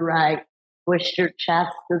to your right, push your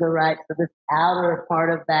chest to the right, so this outer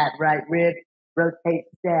part of that right rib rotates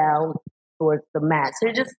down towards the mat. So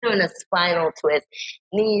you're just doing a spinal twist,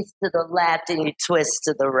 knees to the left, and you twist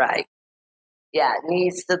to the right. Yeah,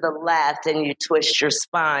 knees to the left, and you twist your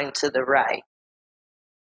spine to the right.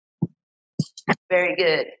 Very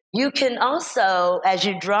good. You can also, as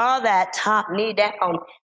you draw that top knee down,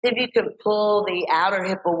 see if you can pull the outer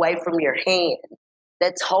hip away from your hand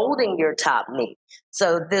that's holding your top knee.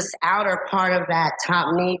 So this outer part of that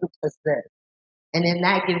top knee is this. And then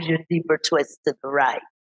that gives you a deeper twist to the right.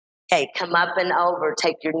 Okay, come up and over,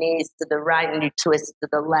 take your knees to the right, and you twist to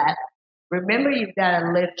the left. Remember, you've got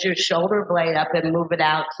to lift your shoulder blade up and move it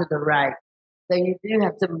out to the right. So you do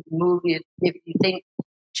have to move it. If you think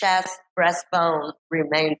chest, breastbone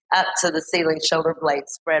remains up to the ceiling, shoulder blade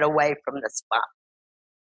spread away from the spine.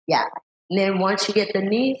 Yeah. And then once you get the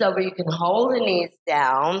knees over, you can hold the knees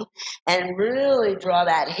down and really draw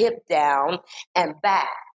that hip down and back.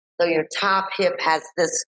 So your top hip has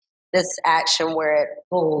this action where it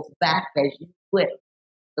pulls back as you twist.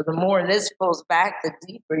 So the more this pulls back, the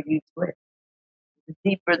deeper you twist. The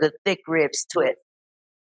deeper the thick ribs twist.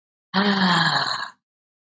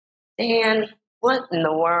 Dan, what in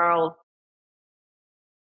the world?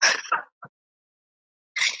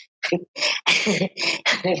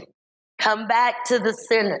 Come back to the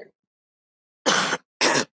center.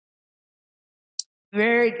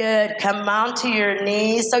 Very good. Come onto your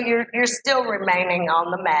knees. So you're still remaining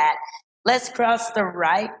on the mat. Let's cross the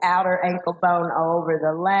right outer ankle bone over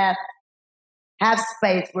the left. Have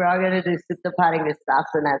space. We're all going to do Supta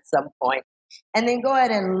Padangusthasana at some point. And then go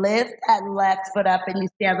ahead and lift that left foot up, and you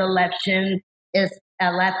see how the left shin is,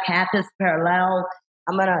 left calf is parallel.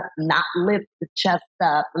 I'm going to not lift the chest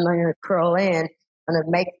up. I'm going to curl in. I'm going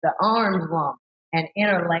to make the arms long and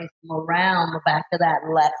interlace them around the back of that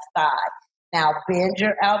left thigh. Now bend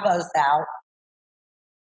your elbows out.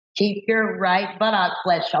 Keep your right buttock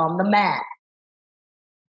flesh on the mat.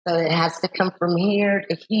 So it has to come from here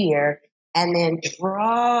to here. And then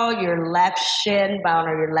draw your left shin bone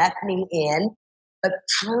or your left knee in. But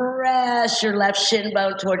press your left shin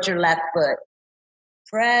bone towards your left foot.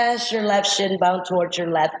 Press your left shin bone towards your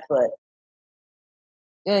left foot.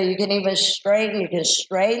 Good. You can even straighten. You can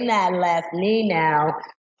straighten that left knee now.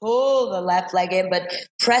 Pull the left leg in, but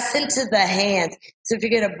press into the hands. So if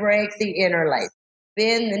you're going to break the interlace,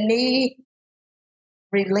 bend the knee,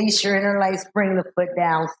 release your interlace, bring the foot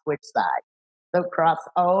down, switch sides. So cross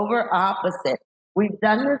over, opposite. We've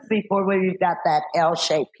done this before where you've got that L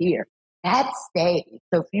shape here. That stays.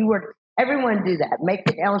 So if you were, everyone do that. Make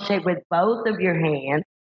an L shape with both of your hands.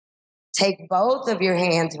 Take both of your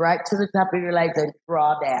hands right to the top of your legs and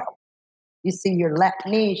draw down. You see your left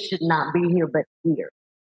knee should not be here, but here.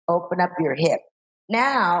 Open up your hip.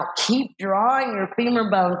 Now, keep drawing your femur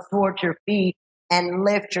bones towards your feet and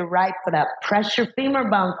lift your right foot up. Press your femur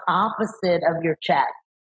bones opposite of your chest.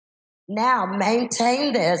 Now,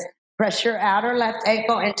 maintain this. Press your outer left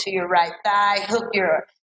ankle into your right thigh. Hook your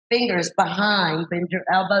fingers behind. Bend your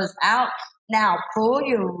elbows out. Now pull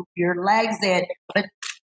your legs in, but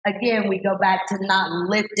again, we go back to not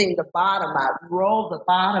lifting the bottom up. Roll the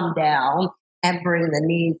bottom down and bring the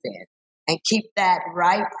knees in. And keep that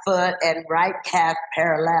right foot and right calf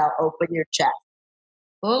parallel. Open your chest.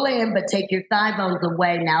 Pull in, but take your thigh bones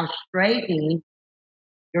away. Now straighten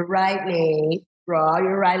your right knee. Draw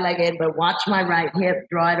your right leg in, but watch my right hip.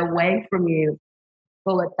 Draw it away from you.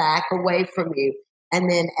 Pull it back away from you. And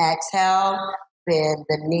then exhale, bend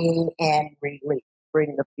the knee and release.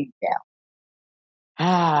 Bring the feet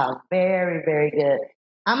down. Very, very good.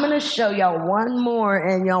 I'm going to show y'all one more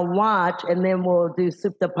and y'all watch, and then we'll do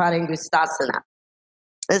Supta Padangusthasana.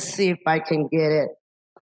 Let's see if I can get it.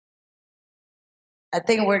 I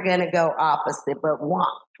think we're going to go opposite, but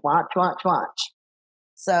watch.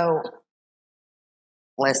 So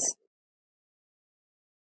let's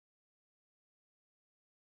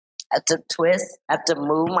have to twist, have to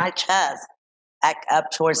move my chest back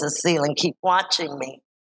up towards the ceiling. Keep watching me.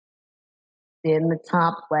 In the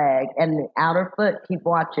top leg and the outer foot, keep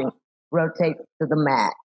watching, rotate to the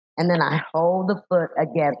mat. And then I hold the foot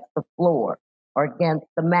against the floor or against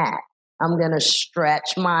the mat. I'm going to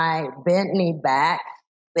stretch my bent knee back,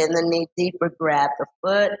 bend the knee deeper, grab the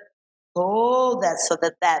foot, pull that so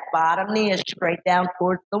that that bottom knee is straight down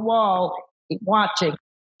towards the wall. Keep watching,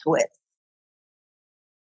 twist.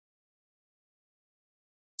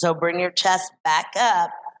 So bring your chest back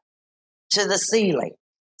up to the ceiling.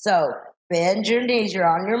 So bend your knees. You're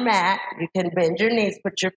on your mat. You can bend your knees.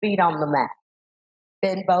 Put your feet on the mat.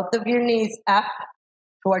 Bend both of your knees up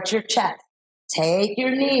towards your chest. Take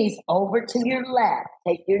your knees over to your left.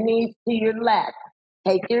 Take your knees to your left.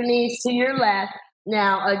 Take your knees to your left.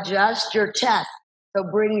 Now adjust your chest. So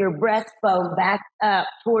bring your breastbone back up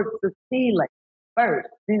towards the ceiling first.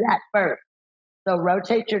 Do that first. So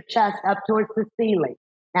rotate your chest up towards the ceiling.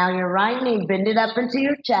 Now your right knee, bend it up into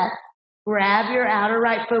your chest. Grab your outer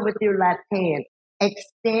right foot with your left hand.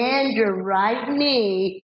 Extend your right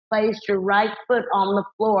knee. Place your right foot on the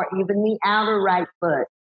floor, even the outer right foot.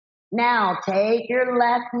 Now take your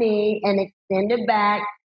left knee and extend it back.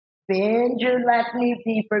 Bend your left knee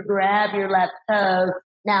deeper. Grab your left toes.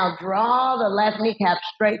 Now draw the left kneecap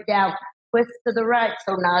straight down. Twist to the right.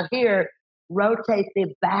 So now here, rotate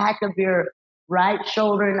the back of your right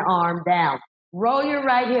shoulder and arm down. Roll your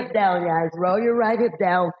right hip down, guys. Roll your right hip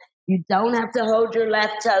down. You don't have to hold your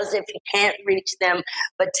left toes if you can't reach them,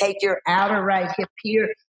 but take your outer right hip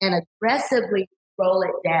here and aggressively roll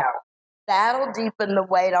it down. That'll deepen the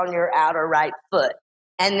weight on your outer right foot.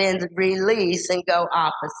 And then release and go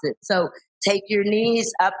opposite. So take your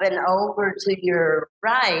knees up and over to your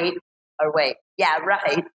right,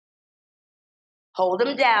 right. Hold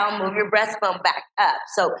them down, move your breastbone back up.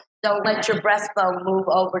 So don't let your breastbone move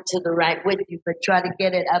over to the right with you, but try to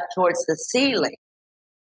get it up towards the ceiling.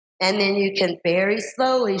 And then you can very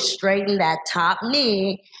slowly straighten that top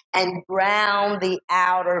knee and ground the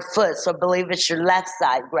outer foot. So believe it's your left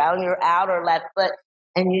side. Ground your outer left foot.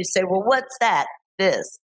 And you say, well, what's that?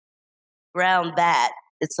 This. Ground that.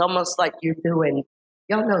 It's almost like you're doing,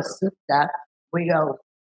 y'all know Supta. We go,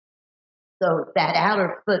 so that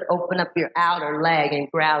outer foot, open up your outer leg and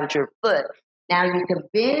ground your foot. Now you can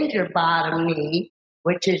bend your bottom knee,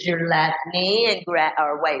 which is your left knee, and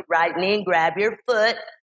right knee, and grab your foot,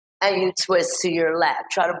 and you twist to your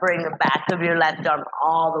left. Try to bring the back of your left arm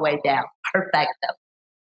all the way down. Perfecto.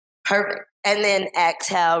 Perfect. And then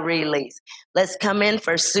exhale, release. Let's come in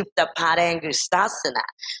for Supta Padangusthasana.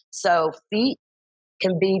 So feet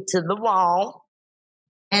can be to the wall.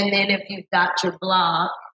 And then if you've got your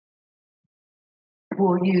block,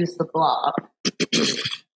 we'll use the block.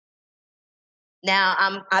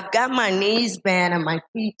 Now I've got my knees bent and my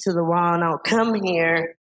feet to the wall, and I'll come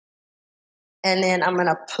here, and then I'm going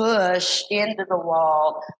to push into the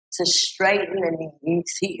wall to straighten the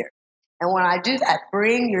knees here. And when I do that,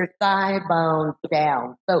 bring your thigh bones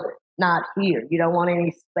down. So not here. You don't want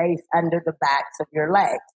any space under the backs of your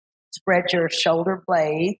legs. Spread your shoulder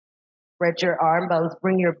blades. Spread your arm bones.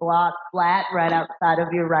 Bring your block flat right outside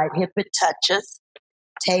of your right hip. It touches.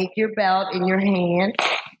 Take your belt in your hand.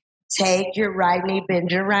 Take your right knee.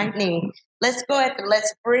 Bend your right knee. Let's go ahead and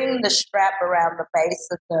let's bring the strap around the base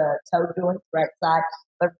of the toe joint, right side.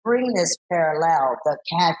 But bring this parallel, the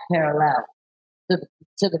calf parallel to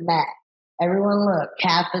the mat. Everyone look,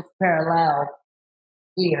 calf is parallel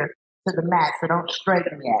here to the mat, so don't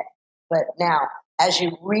straighten yet. But now, as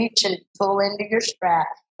you reach and pull into your strap,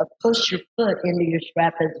 but push your foot into your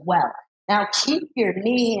strap as well. Now keep your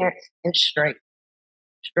knee here and straight.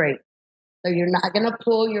 So you're not going to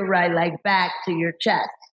pull your right leg back to your chest.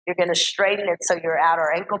 You're going to straighten it so your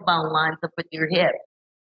outer ankle bone lines up with your hip.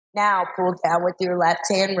 Now pull down with your left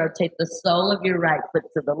hand, rotate the sole of your right foot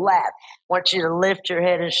to the left. I want you to lift your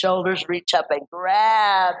head and shoulders, reach up and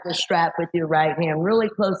grab the strap with your right hand really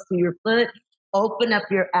close to your foot. Open up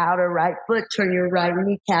your outer right foot, turn your right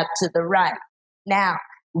kneecap to the right. Now,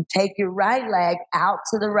 take your right leg out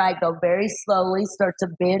to the right, go very slowly, start to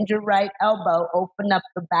bend your right elbow, open up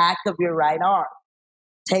the back of your right arm.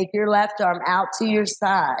 Take your left arm out to your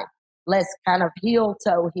side. Let's kind of heel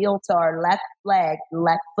toe our left leg,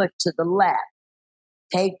 left foot to the left.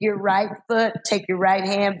 Take your right foot, take your right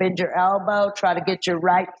hand, bend your elbow, try to get your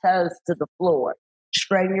right toes to the floor.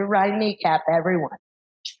 Straighten your right kneecap, everyone.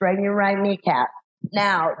 Straighten your right kneecap.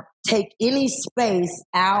 Now, take any space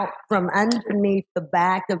out from underneath the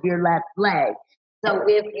back of your left leg. So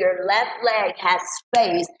if your left leg has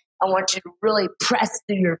space, I want you to really press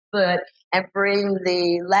through your foot and bring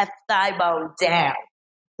the left thigh bone down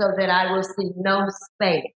so that I will see no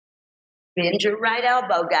space. Bend your right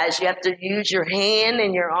elbow, guys. You have to use your hand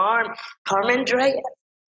and your arm. Carmen Drea.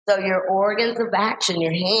 So your organs of action,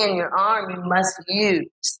 your hand, your arm, you must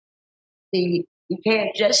use. See, you can't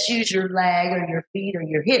just use your leg or your feet or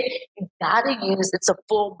your hip. You've got to use, it's a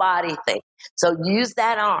full body thing. So use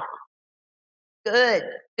that arm. Good,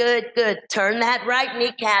 good, good. Turn that right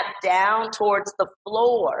kneecap down towards the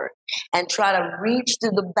floor and try to reach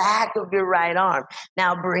through the back of your right arm.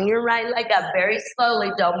 Now bring your right leg up very slowly.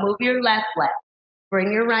 Don't move your left leg.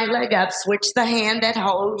 Bring your right leg up. Switch the hand that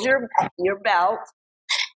holds your belt.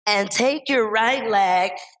 And take your right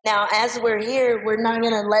leg. Now, as we're here, we're not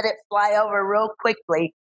going to let it fly over real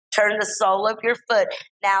quickly. Turn the sole of your foot.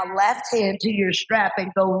 Now, left hand to your strap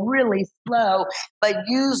and go really slow, but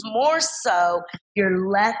use more so your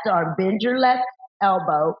left arm. Bend your left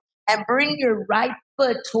elbow and bring your right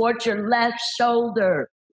foot towards your left shoulder.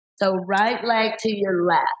 So, right leg to your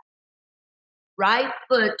left. Right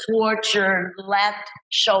foot towards your left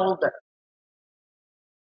shoulder.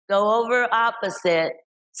 Go over opposite.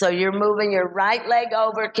 So you're moving your right leg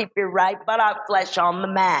over. Keep your right buttock flesh on the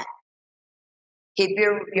mat. Keep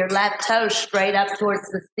your left toe straight up towards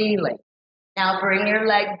the ceiling. Now bring your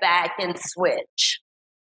leg back and switch.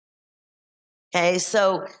 Okay,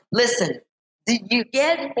 so listen, you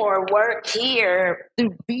get more work here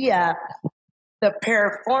through via the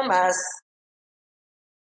piriformis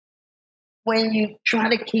when you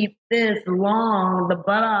try to keep this long, the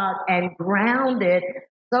buttock, and ground it,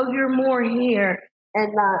 so you're more here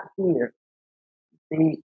and not here.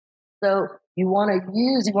 See? So you want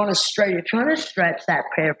to stretch, you're trying to stretch that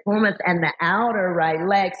piriformis and the outer right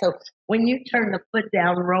leg. So when you turn the foot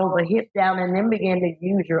down, roll the hip down, and then begin to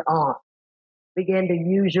use your arm. Begin to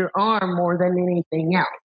use your arm more than anything else.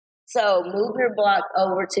 So move your block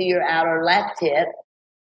over to your outer left hip.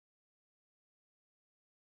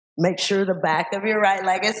 Make sure the back of your right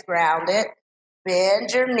leg is grounded. Bend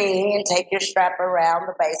your knee and take your strap around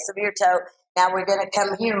the base of your toe. Now we're going to come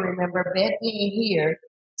here. Remember, bent knee here.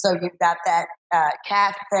 So you've got that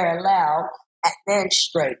calf parallel and then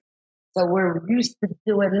straight. So we're used to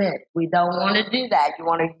doing this. We don't want to do that. You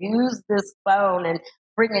want to use this bone and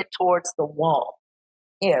bring it towards the wall.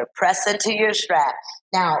 Here, press into your strap.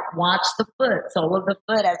 Now watch the foot, sole of the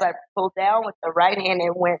foot as I pull down with the right hand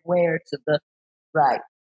and went where to the right.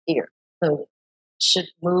 Here. So should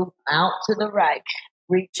move out to the right.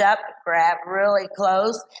 Reach up, grab really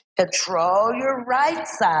close. Control your right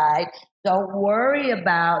side. Don't worry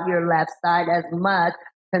about your left side as much.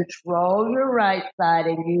 Control your right side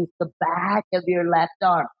and use the back of your left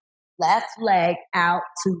arm. Left leg out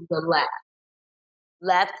to the left.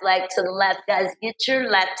 Left leg to the left. Guys, get your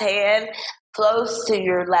left hand close to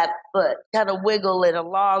your left foot. Kind of wiggle it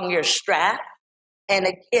along your strap. And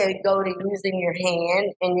again, go to using your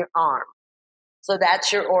hand and your arm. So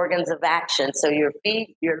that's your organs of action. So your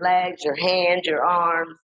feet, your legs, your hands, your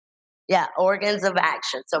arms. Yeah, organs of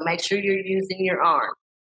action. So make sure you're using your arm.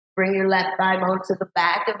 Bring your left thigh bone to the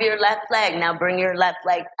back of your left leg. Now bring your left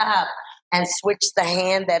leg up and switch the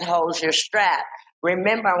hand that holds your strap.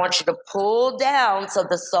 Remember, I want you to pull down so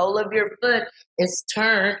the sole of your foot is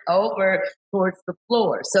turned over towards the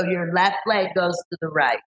floor. So your left leg goes to the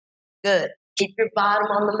right. Good. Keep your bottom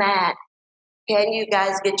on the mat. Can you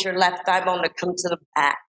guys get your left thigh bone to come to the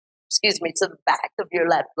back? To the back of your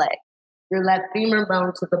left leg. Your left femur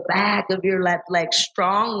bone to the back of your left leg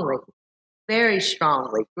strongly. Very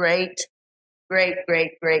strongly. Great, great,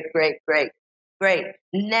 great, great, great, great, great.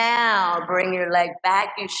 Now bring your leg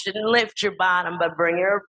back. You shouldn't lift your bottom, but bring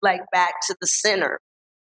your leg back to the center.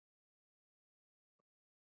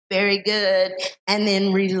 Very good. And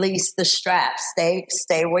then release the strap. Stay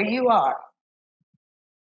where you are.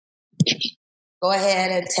 Go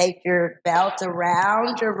ahead and take your belt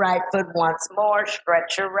around your right foot once more.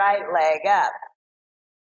 Stretch your right leg up.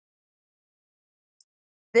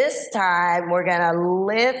 This time, we're going to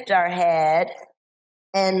lift our head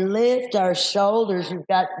and lift our shoulders. You've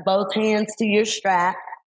got both hands to your strap.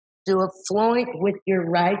 Do a floint with your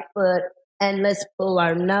right foot, and let's pull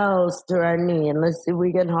our nose to our knee. And let's see if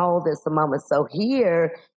we can hold this a moment. So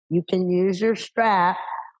here, you can use your strap,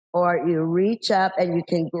 or you reach up and you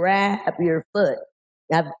can grab your foot.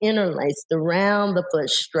 I've interlaced around the foot.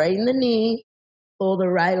 Straighten the knee, pull the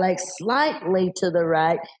right leg slightly to the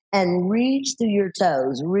right, and reach through your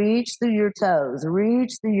toes. Reach through your toes.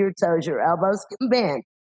 Reach through your toes. Your elbows can bend.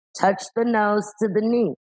 Touch the nose to the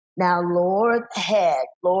knee. Now lower the head,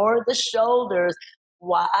 lower the shoulders,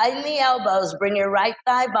 widen the elbows. Bring your right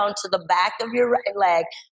thigh bone to the back of your right leg.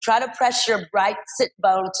 Try to press your right sit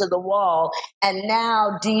bone to the wall. And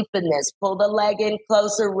now deepen this. Pull the leg in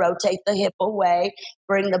closer. Rotate the hip away.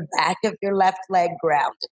 Bring the back of your left leg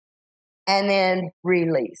grounded. And then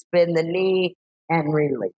release. Bend the knee and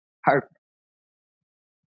release. Perfect.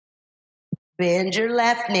 Bend your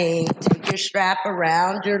left knee. Take your strap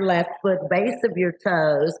around your left foot, base of your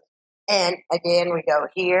toes. And again, we go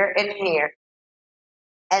here and here.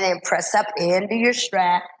 And then press up into your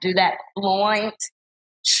strap. Do that floint,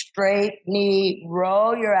 straight knee.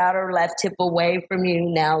 Roll your outer left hip away from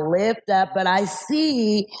you. Now lift up. But I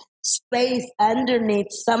see space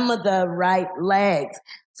underneath some of the right legs.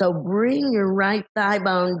 So bring your right thigh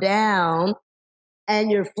bone down, and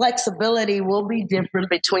your flexibility will be different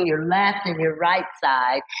between your left and your right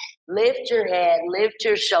side. Lift your head, lift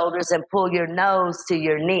your shoulders, and pull your nose to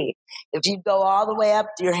your knee. If you go all the way up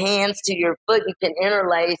to your hands to your foot, you can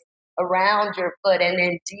interlace around your foot and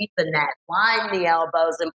then deepen that. Widen the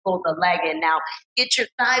elbows and pull the leg in. Now, get your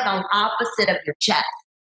thigh bone opposite of your chest.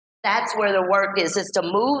 That's where the work is to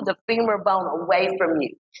move the femur bone away from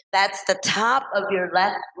you. That's the top of your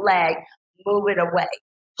left leg. Move it away.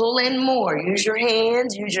 Pull in more. Use your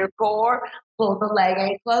hands, use your core. Pull the leg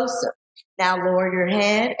in closer. Now lower your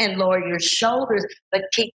head and lower your shoulders, but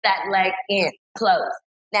keep that leg in close.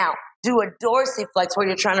 Now do a dorsiflex where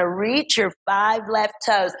you're trying to reach your 5 left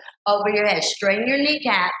toes over your head. Straighten your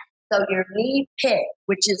kneecap so your knee pit,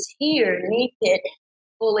 which is here, knee pit,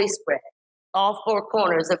 fully spread. All 4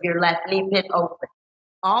 corners of your left knee pit open.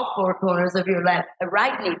 All 4 corners of your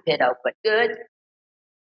right knee pit open. Good.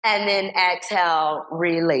 And then exhale,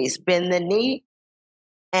 release. Bend the knee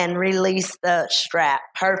and release the strap.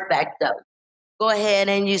 Perfecto. Go ahead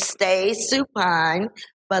and you stay supine,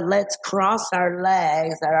 but let's cross our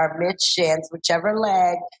legs at our mid shins, whichever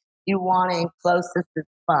leg you want in closest to the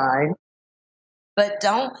spine. But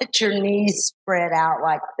don't let your knees spread out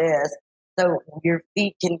like this so your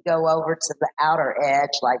feet can go over to the outer edge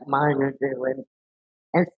like mine are doing.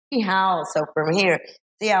 And see how, so from here,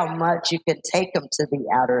 see how much you can take them to the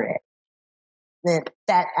outer edge. Then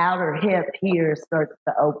that outer hip here starts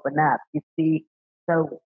to open up. You see,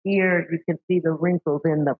 so here you can see the wrinkles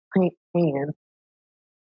in the pink hands.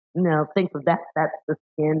 Now think of that. That's the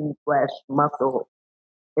skin, flesh, muscle.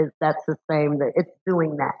 That's the same. That it's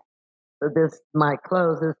doing that. So this, my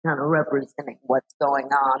clothes is kind of representing what's going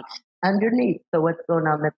on underneath. So what's going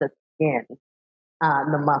on with the skin,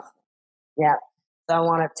 the muscle. Yeah. So I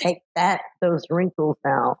want to take those wrinkles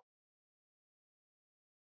out.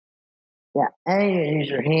 Yeah, and you use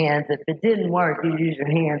your hands. If it didn't work, you use your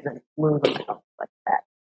hands and smooth them out like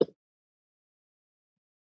that.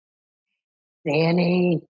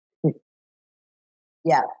 Danny.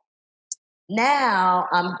 Yeah. Now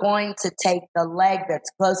I'm going to take the leg that's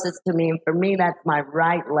closest to me, and for me, that's my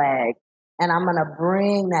right leg. And I'm going to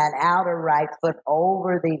bring that outer right foot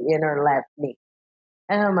over the inner left knee.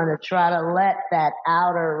 And I'm going to try to let that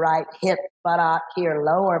outer right hip, buttock here,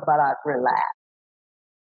 lower buttock relax.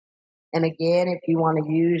 And again, if you want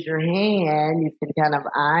to use your hand, you can kind of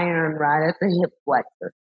iron right at the hip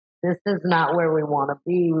flexor. This is not where we want to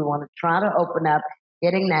be. We want to try to open up,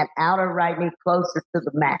 getting that outer right knee closer to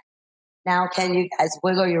the mat. Now, can you guys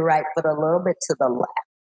wiggle your right foot a little bit to the left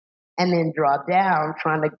and then draw down,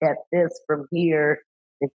 trying to get this from here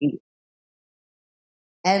to here.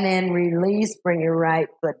 And then release, bring your right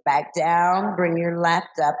foot back down, bring your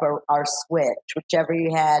left up or switch, whichever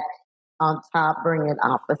you had on top, bring it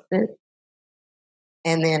opposite.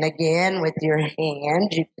 And then again, with your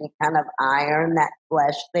hand, you can kind of iron that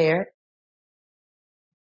flesh there.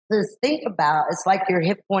 Just think about, it's like your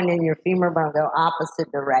hip point and your femur bone go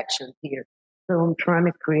opposite directions here. So I'm trying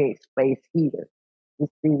to create space here. You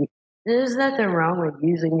see, there's nothing wrong with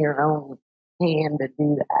using your own hand to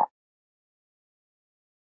do that.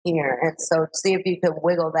 Here, and so see if you can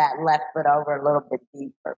wiggle that left foot over a little bit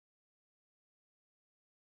deeper.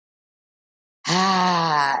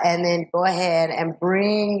 And then go ahead and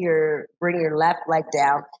bring your left leg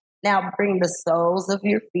down. Now bring the soles of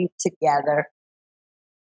your feet together.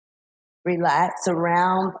 Relax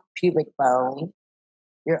around pubic bone.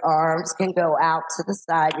 Your arms can go out to the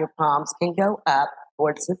side. Your palms can go up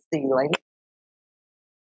towards the ceiling.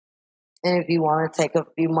 And if you want to take a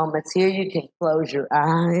few moments here, you can close your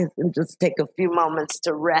eyes and just take a few moments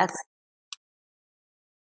to rest.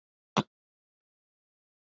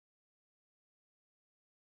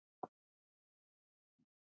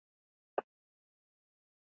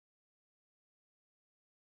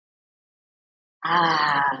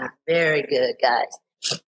 Very good, guys.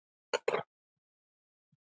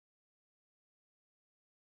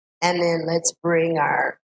 And then let's bring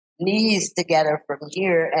our knees together from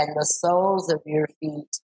here and the soles of your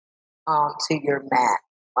feet onto your mat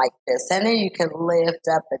like this. And then you can lift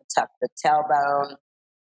up and tuck the tailbone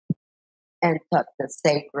and tuck the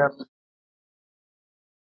sacrum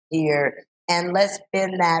here. And let's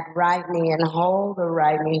bend that right knee and hold the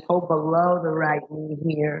right knee, hold below the right knee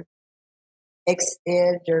here.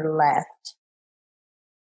 Extend your left.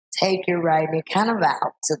 Take your right knee kind of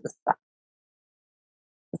out to the side.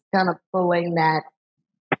 Just kind of pulling that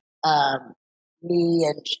knee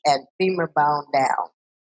and femur bone down.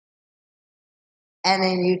 And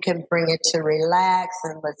then you can bring it to relax,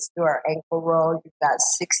 and let's do our ankle roll. You've got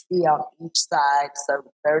 60 on each side, so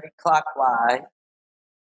 30 clockwise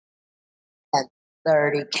and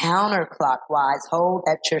 30 counterclockwise. Hold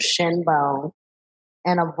at your shin bone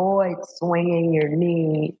and avoid swinging your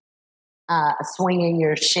knee, swinging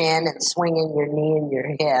your shin and swinging your knee and your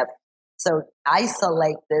hip. So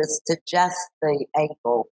isolate this to just the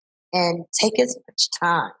ankle and take as much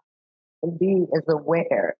time and be as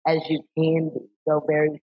aware as you can be. Go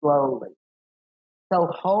very slowly. So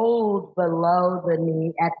hold below the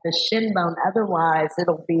knee at the shin bone. Otherwise,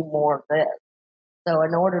 it'll be more of this. So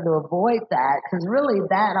in order to avoid that, because really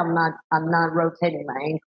that I'm not rotating my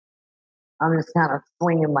ankle. I'm just kind of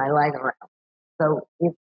swinging my leg around. So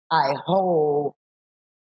if I hold,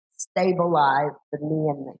 stabilize the knee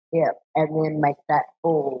and the hip, and then make that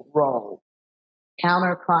full roll,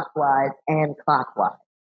 counterclockwise and clockwise.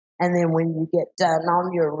 And then when you get done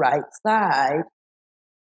on your right side,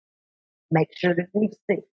 make sure to do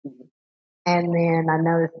 60. And then I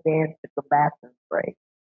noticed Dan took a bathroom break.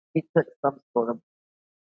 He took some sort of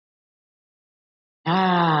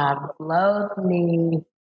below the knee.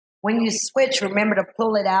 When you switch, remember to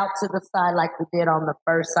pull it out to the side like we did on the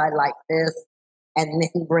first side, like this, and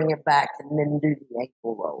then bring it back and then do the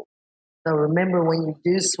ankle roll. So remember when you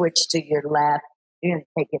do switch to your left, you're going to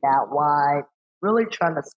take it out wide, really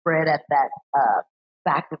trying to spread at that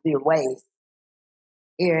back of your waist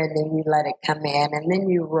here, and then you let it come in, and then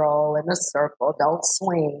you roll in a circle. Don't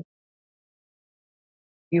swing.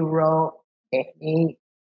 You roll, technique,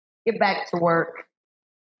 get back to work.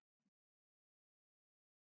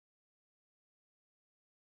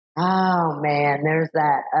 Oh man, there's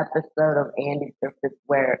that episode of Andy Griffith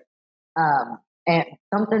where and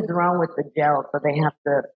something's wrong with the jail, so they have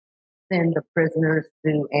to send the prisoners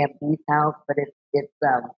to Aunt B's house, but it's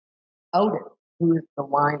Otis who's the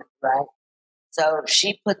whiner, right? So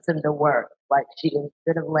she puts him to work. Like she,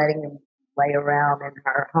 instead of letting him lay around in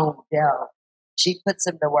her home jail, she puts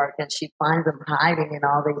him to work, and she finds him hiding in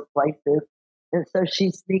all these places. And so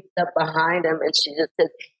she sneaks up behind him and she just says,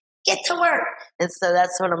 "Get to work." And so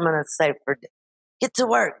that's what I'm going to say for get to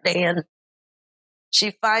work, Dan.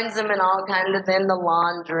 She finds him in all kinds of in the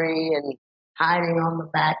laundry and hiding on the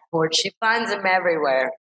back porch. She finds him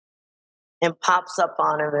everywhere and pops up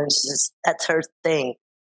on him, and she's just, that's her thing.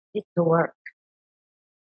 Get to work.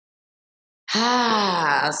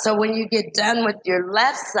 So when you get done with your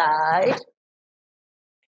left side,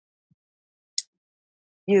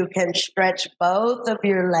 you can stretch both of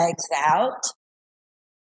your legs out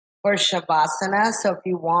for Shavasana. So if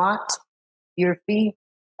you want your feet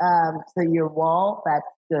to your wall, that's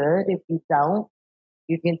good. If you don't,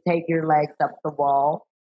 you can take your legs up the wall.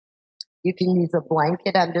 You can use a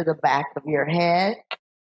blanket under the back of your head.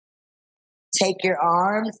 Take your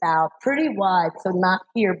arms out pretty wide, so not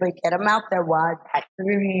here, but get them out there wide. Back of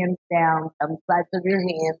your hands down, some sides of your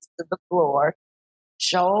hands to the floor.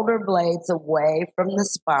 Shoulder blades away from the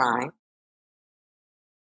spine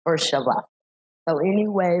for Shavasana. So any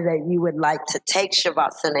way that you would like to take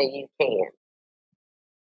Shavasana, you can.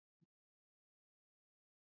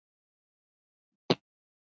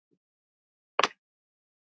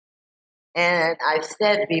 And I've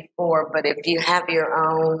said before, but if you have your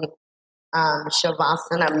own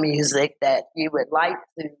Shavasana music that you would like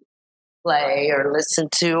to play or listen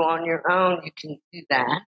to on your own, you can do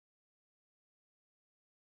that.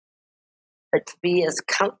 but to be as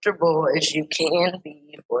comfortable as you can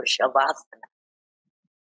be for Shavasana.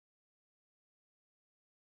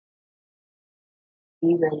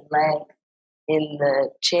 Even legs in the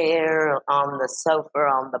chair, on the sofa,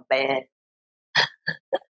 on the bed.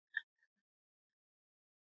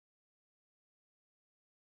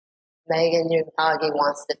 Megan, your doggy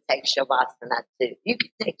wants to take Shavasana too. You can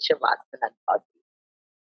take Shavasana, doggy.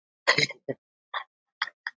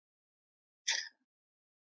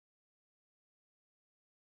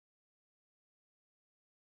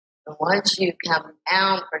 And once you come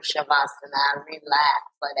down for Shavasana, relax.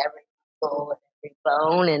 Let every muscle, every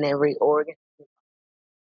bone, and every organ.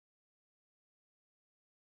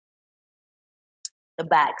 The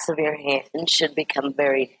backs of your hands should become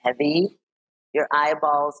very heavy. Your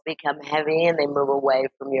eyeballs become heavy and they move away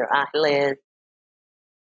from your eyelids.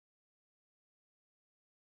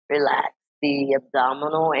 Relax the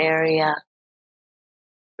abdominal area.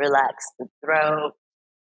 Relax the throat,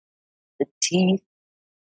 the teeth.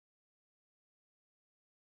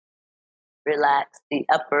 Relax the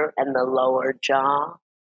upper and the lower jaw.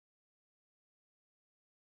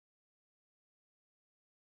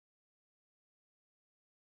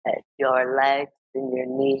 Let your legs and your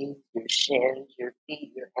knees, your shins, your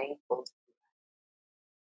feet, your ankles.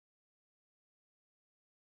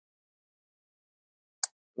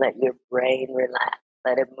 Let your brain relax.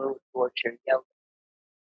 Let it move towards your yoga.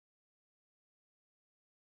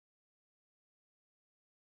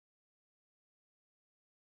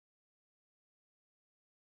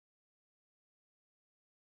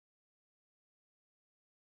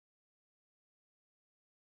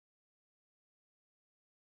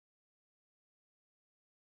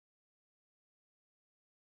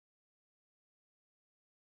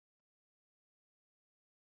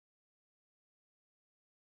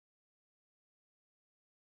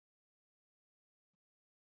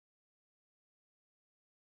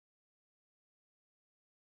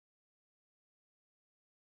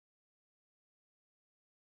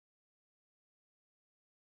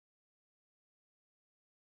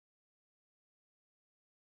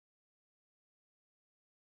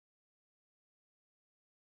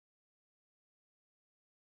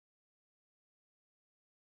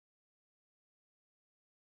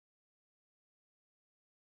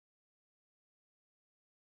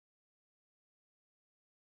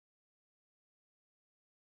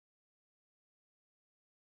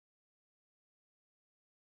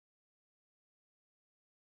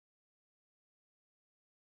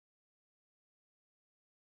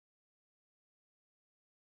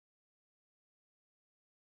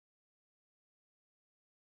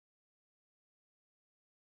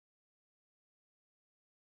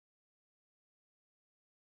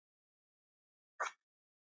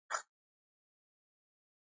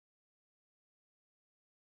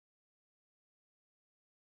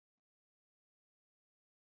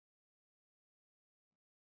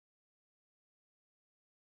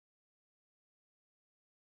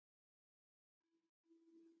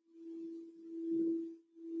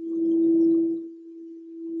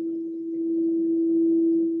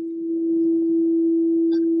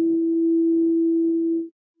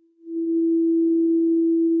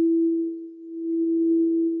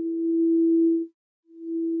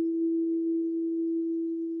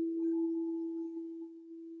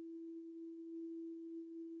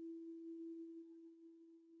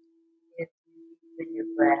 With your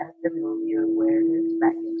breath and move your awareness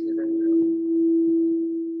back into the room.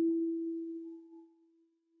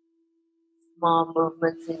 Small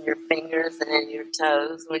movements in your fingers and in your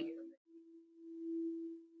toes when you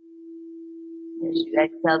as you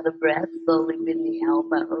exhale the breath, slowly bend the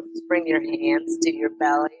elbows. Bring your hands to your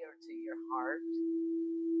belly or to your heart.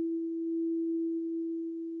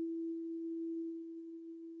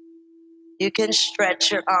 You can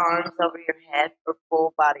stretch your arms over your head for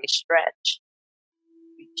full body stretch.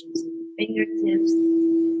 Reach into the fingertips.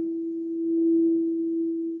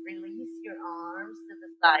 Release your arms to the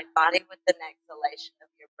side body with an exhalation of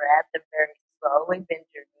your breath and very slowly bend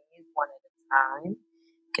your knees one at a time.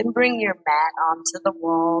 You can bring your mat onto the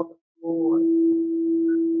wall, the floor.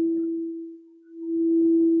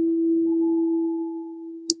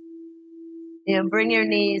 You bring your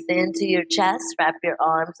knees into your chest, wrap your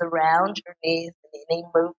arms around your knees in any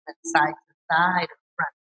movement side to side or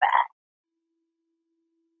front to back.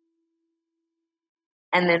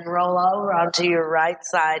 And then roll over onto your right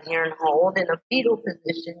side here and hold in a fetal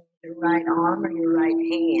position with your right arm or your right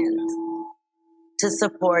hand to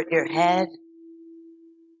support your head.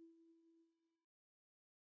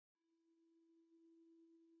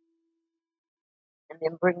 And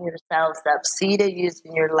then bring yourselves up seated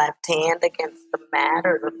using your left hand against the mat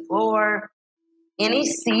or the floor. any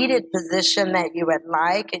seated position that you would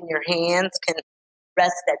like, and your hands can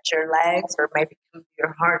rest at your legs or maybe come to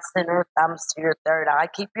your heart center, thumbs to your third eye.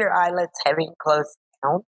 Keep your eyelids heavy and closed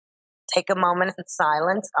down. Take a moment in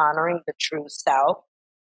silence, honoring the true self.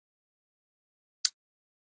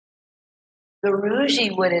 The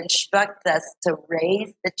Guruji would instruct us to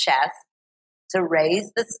raise the chest, to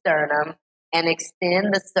raise the sternum, and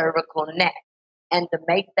extend the cervical neck, and to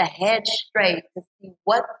make the head straight to see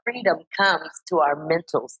what freedom comes to our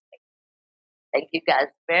mental state. Thank you guys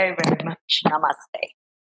very, very much. Namaste.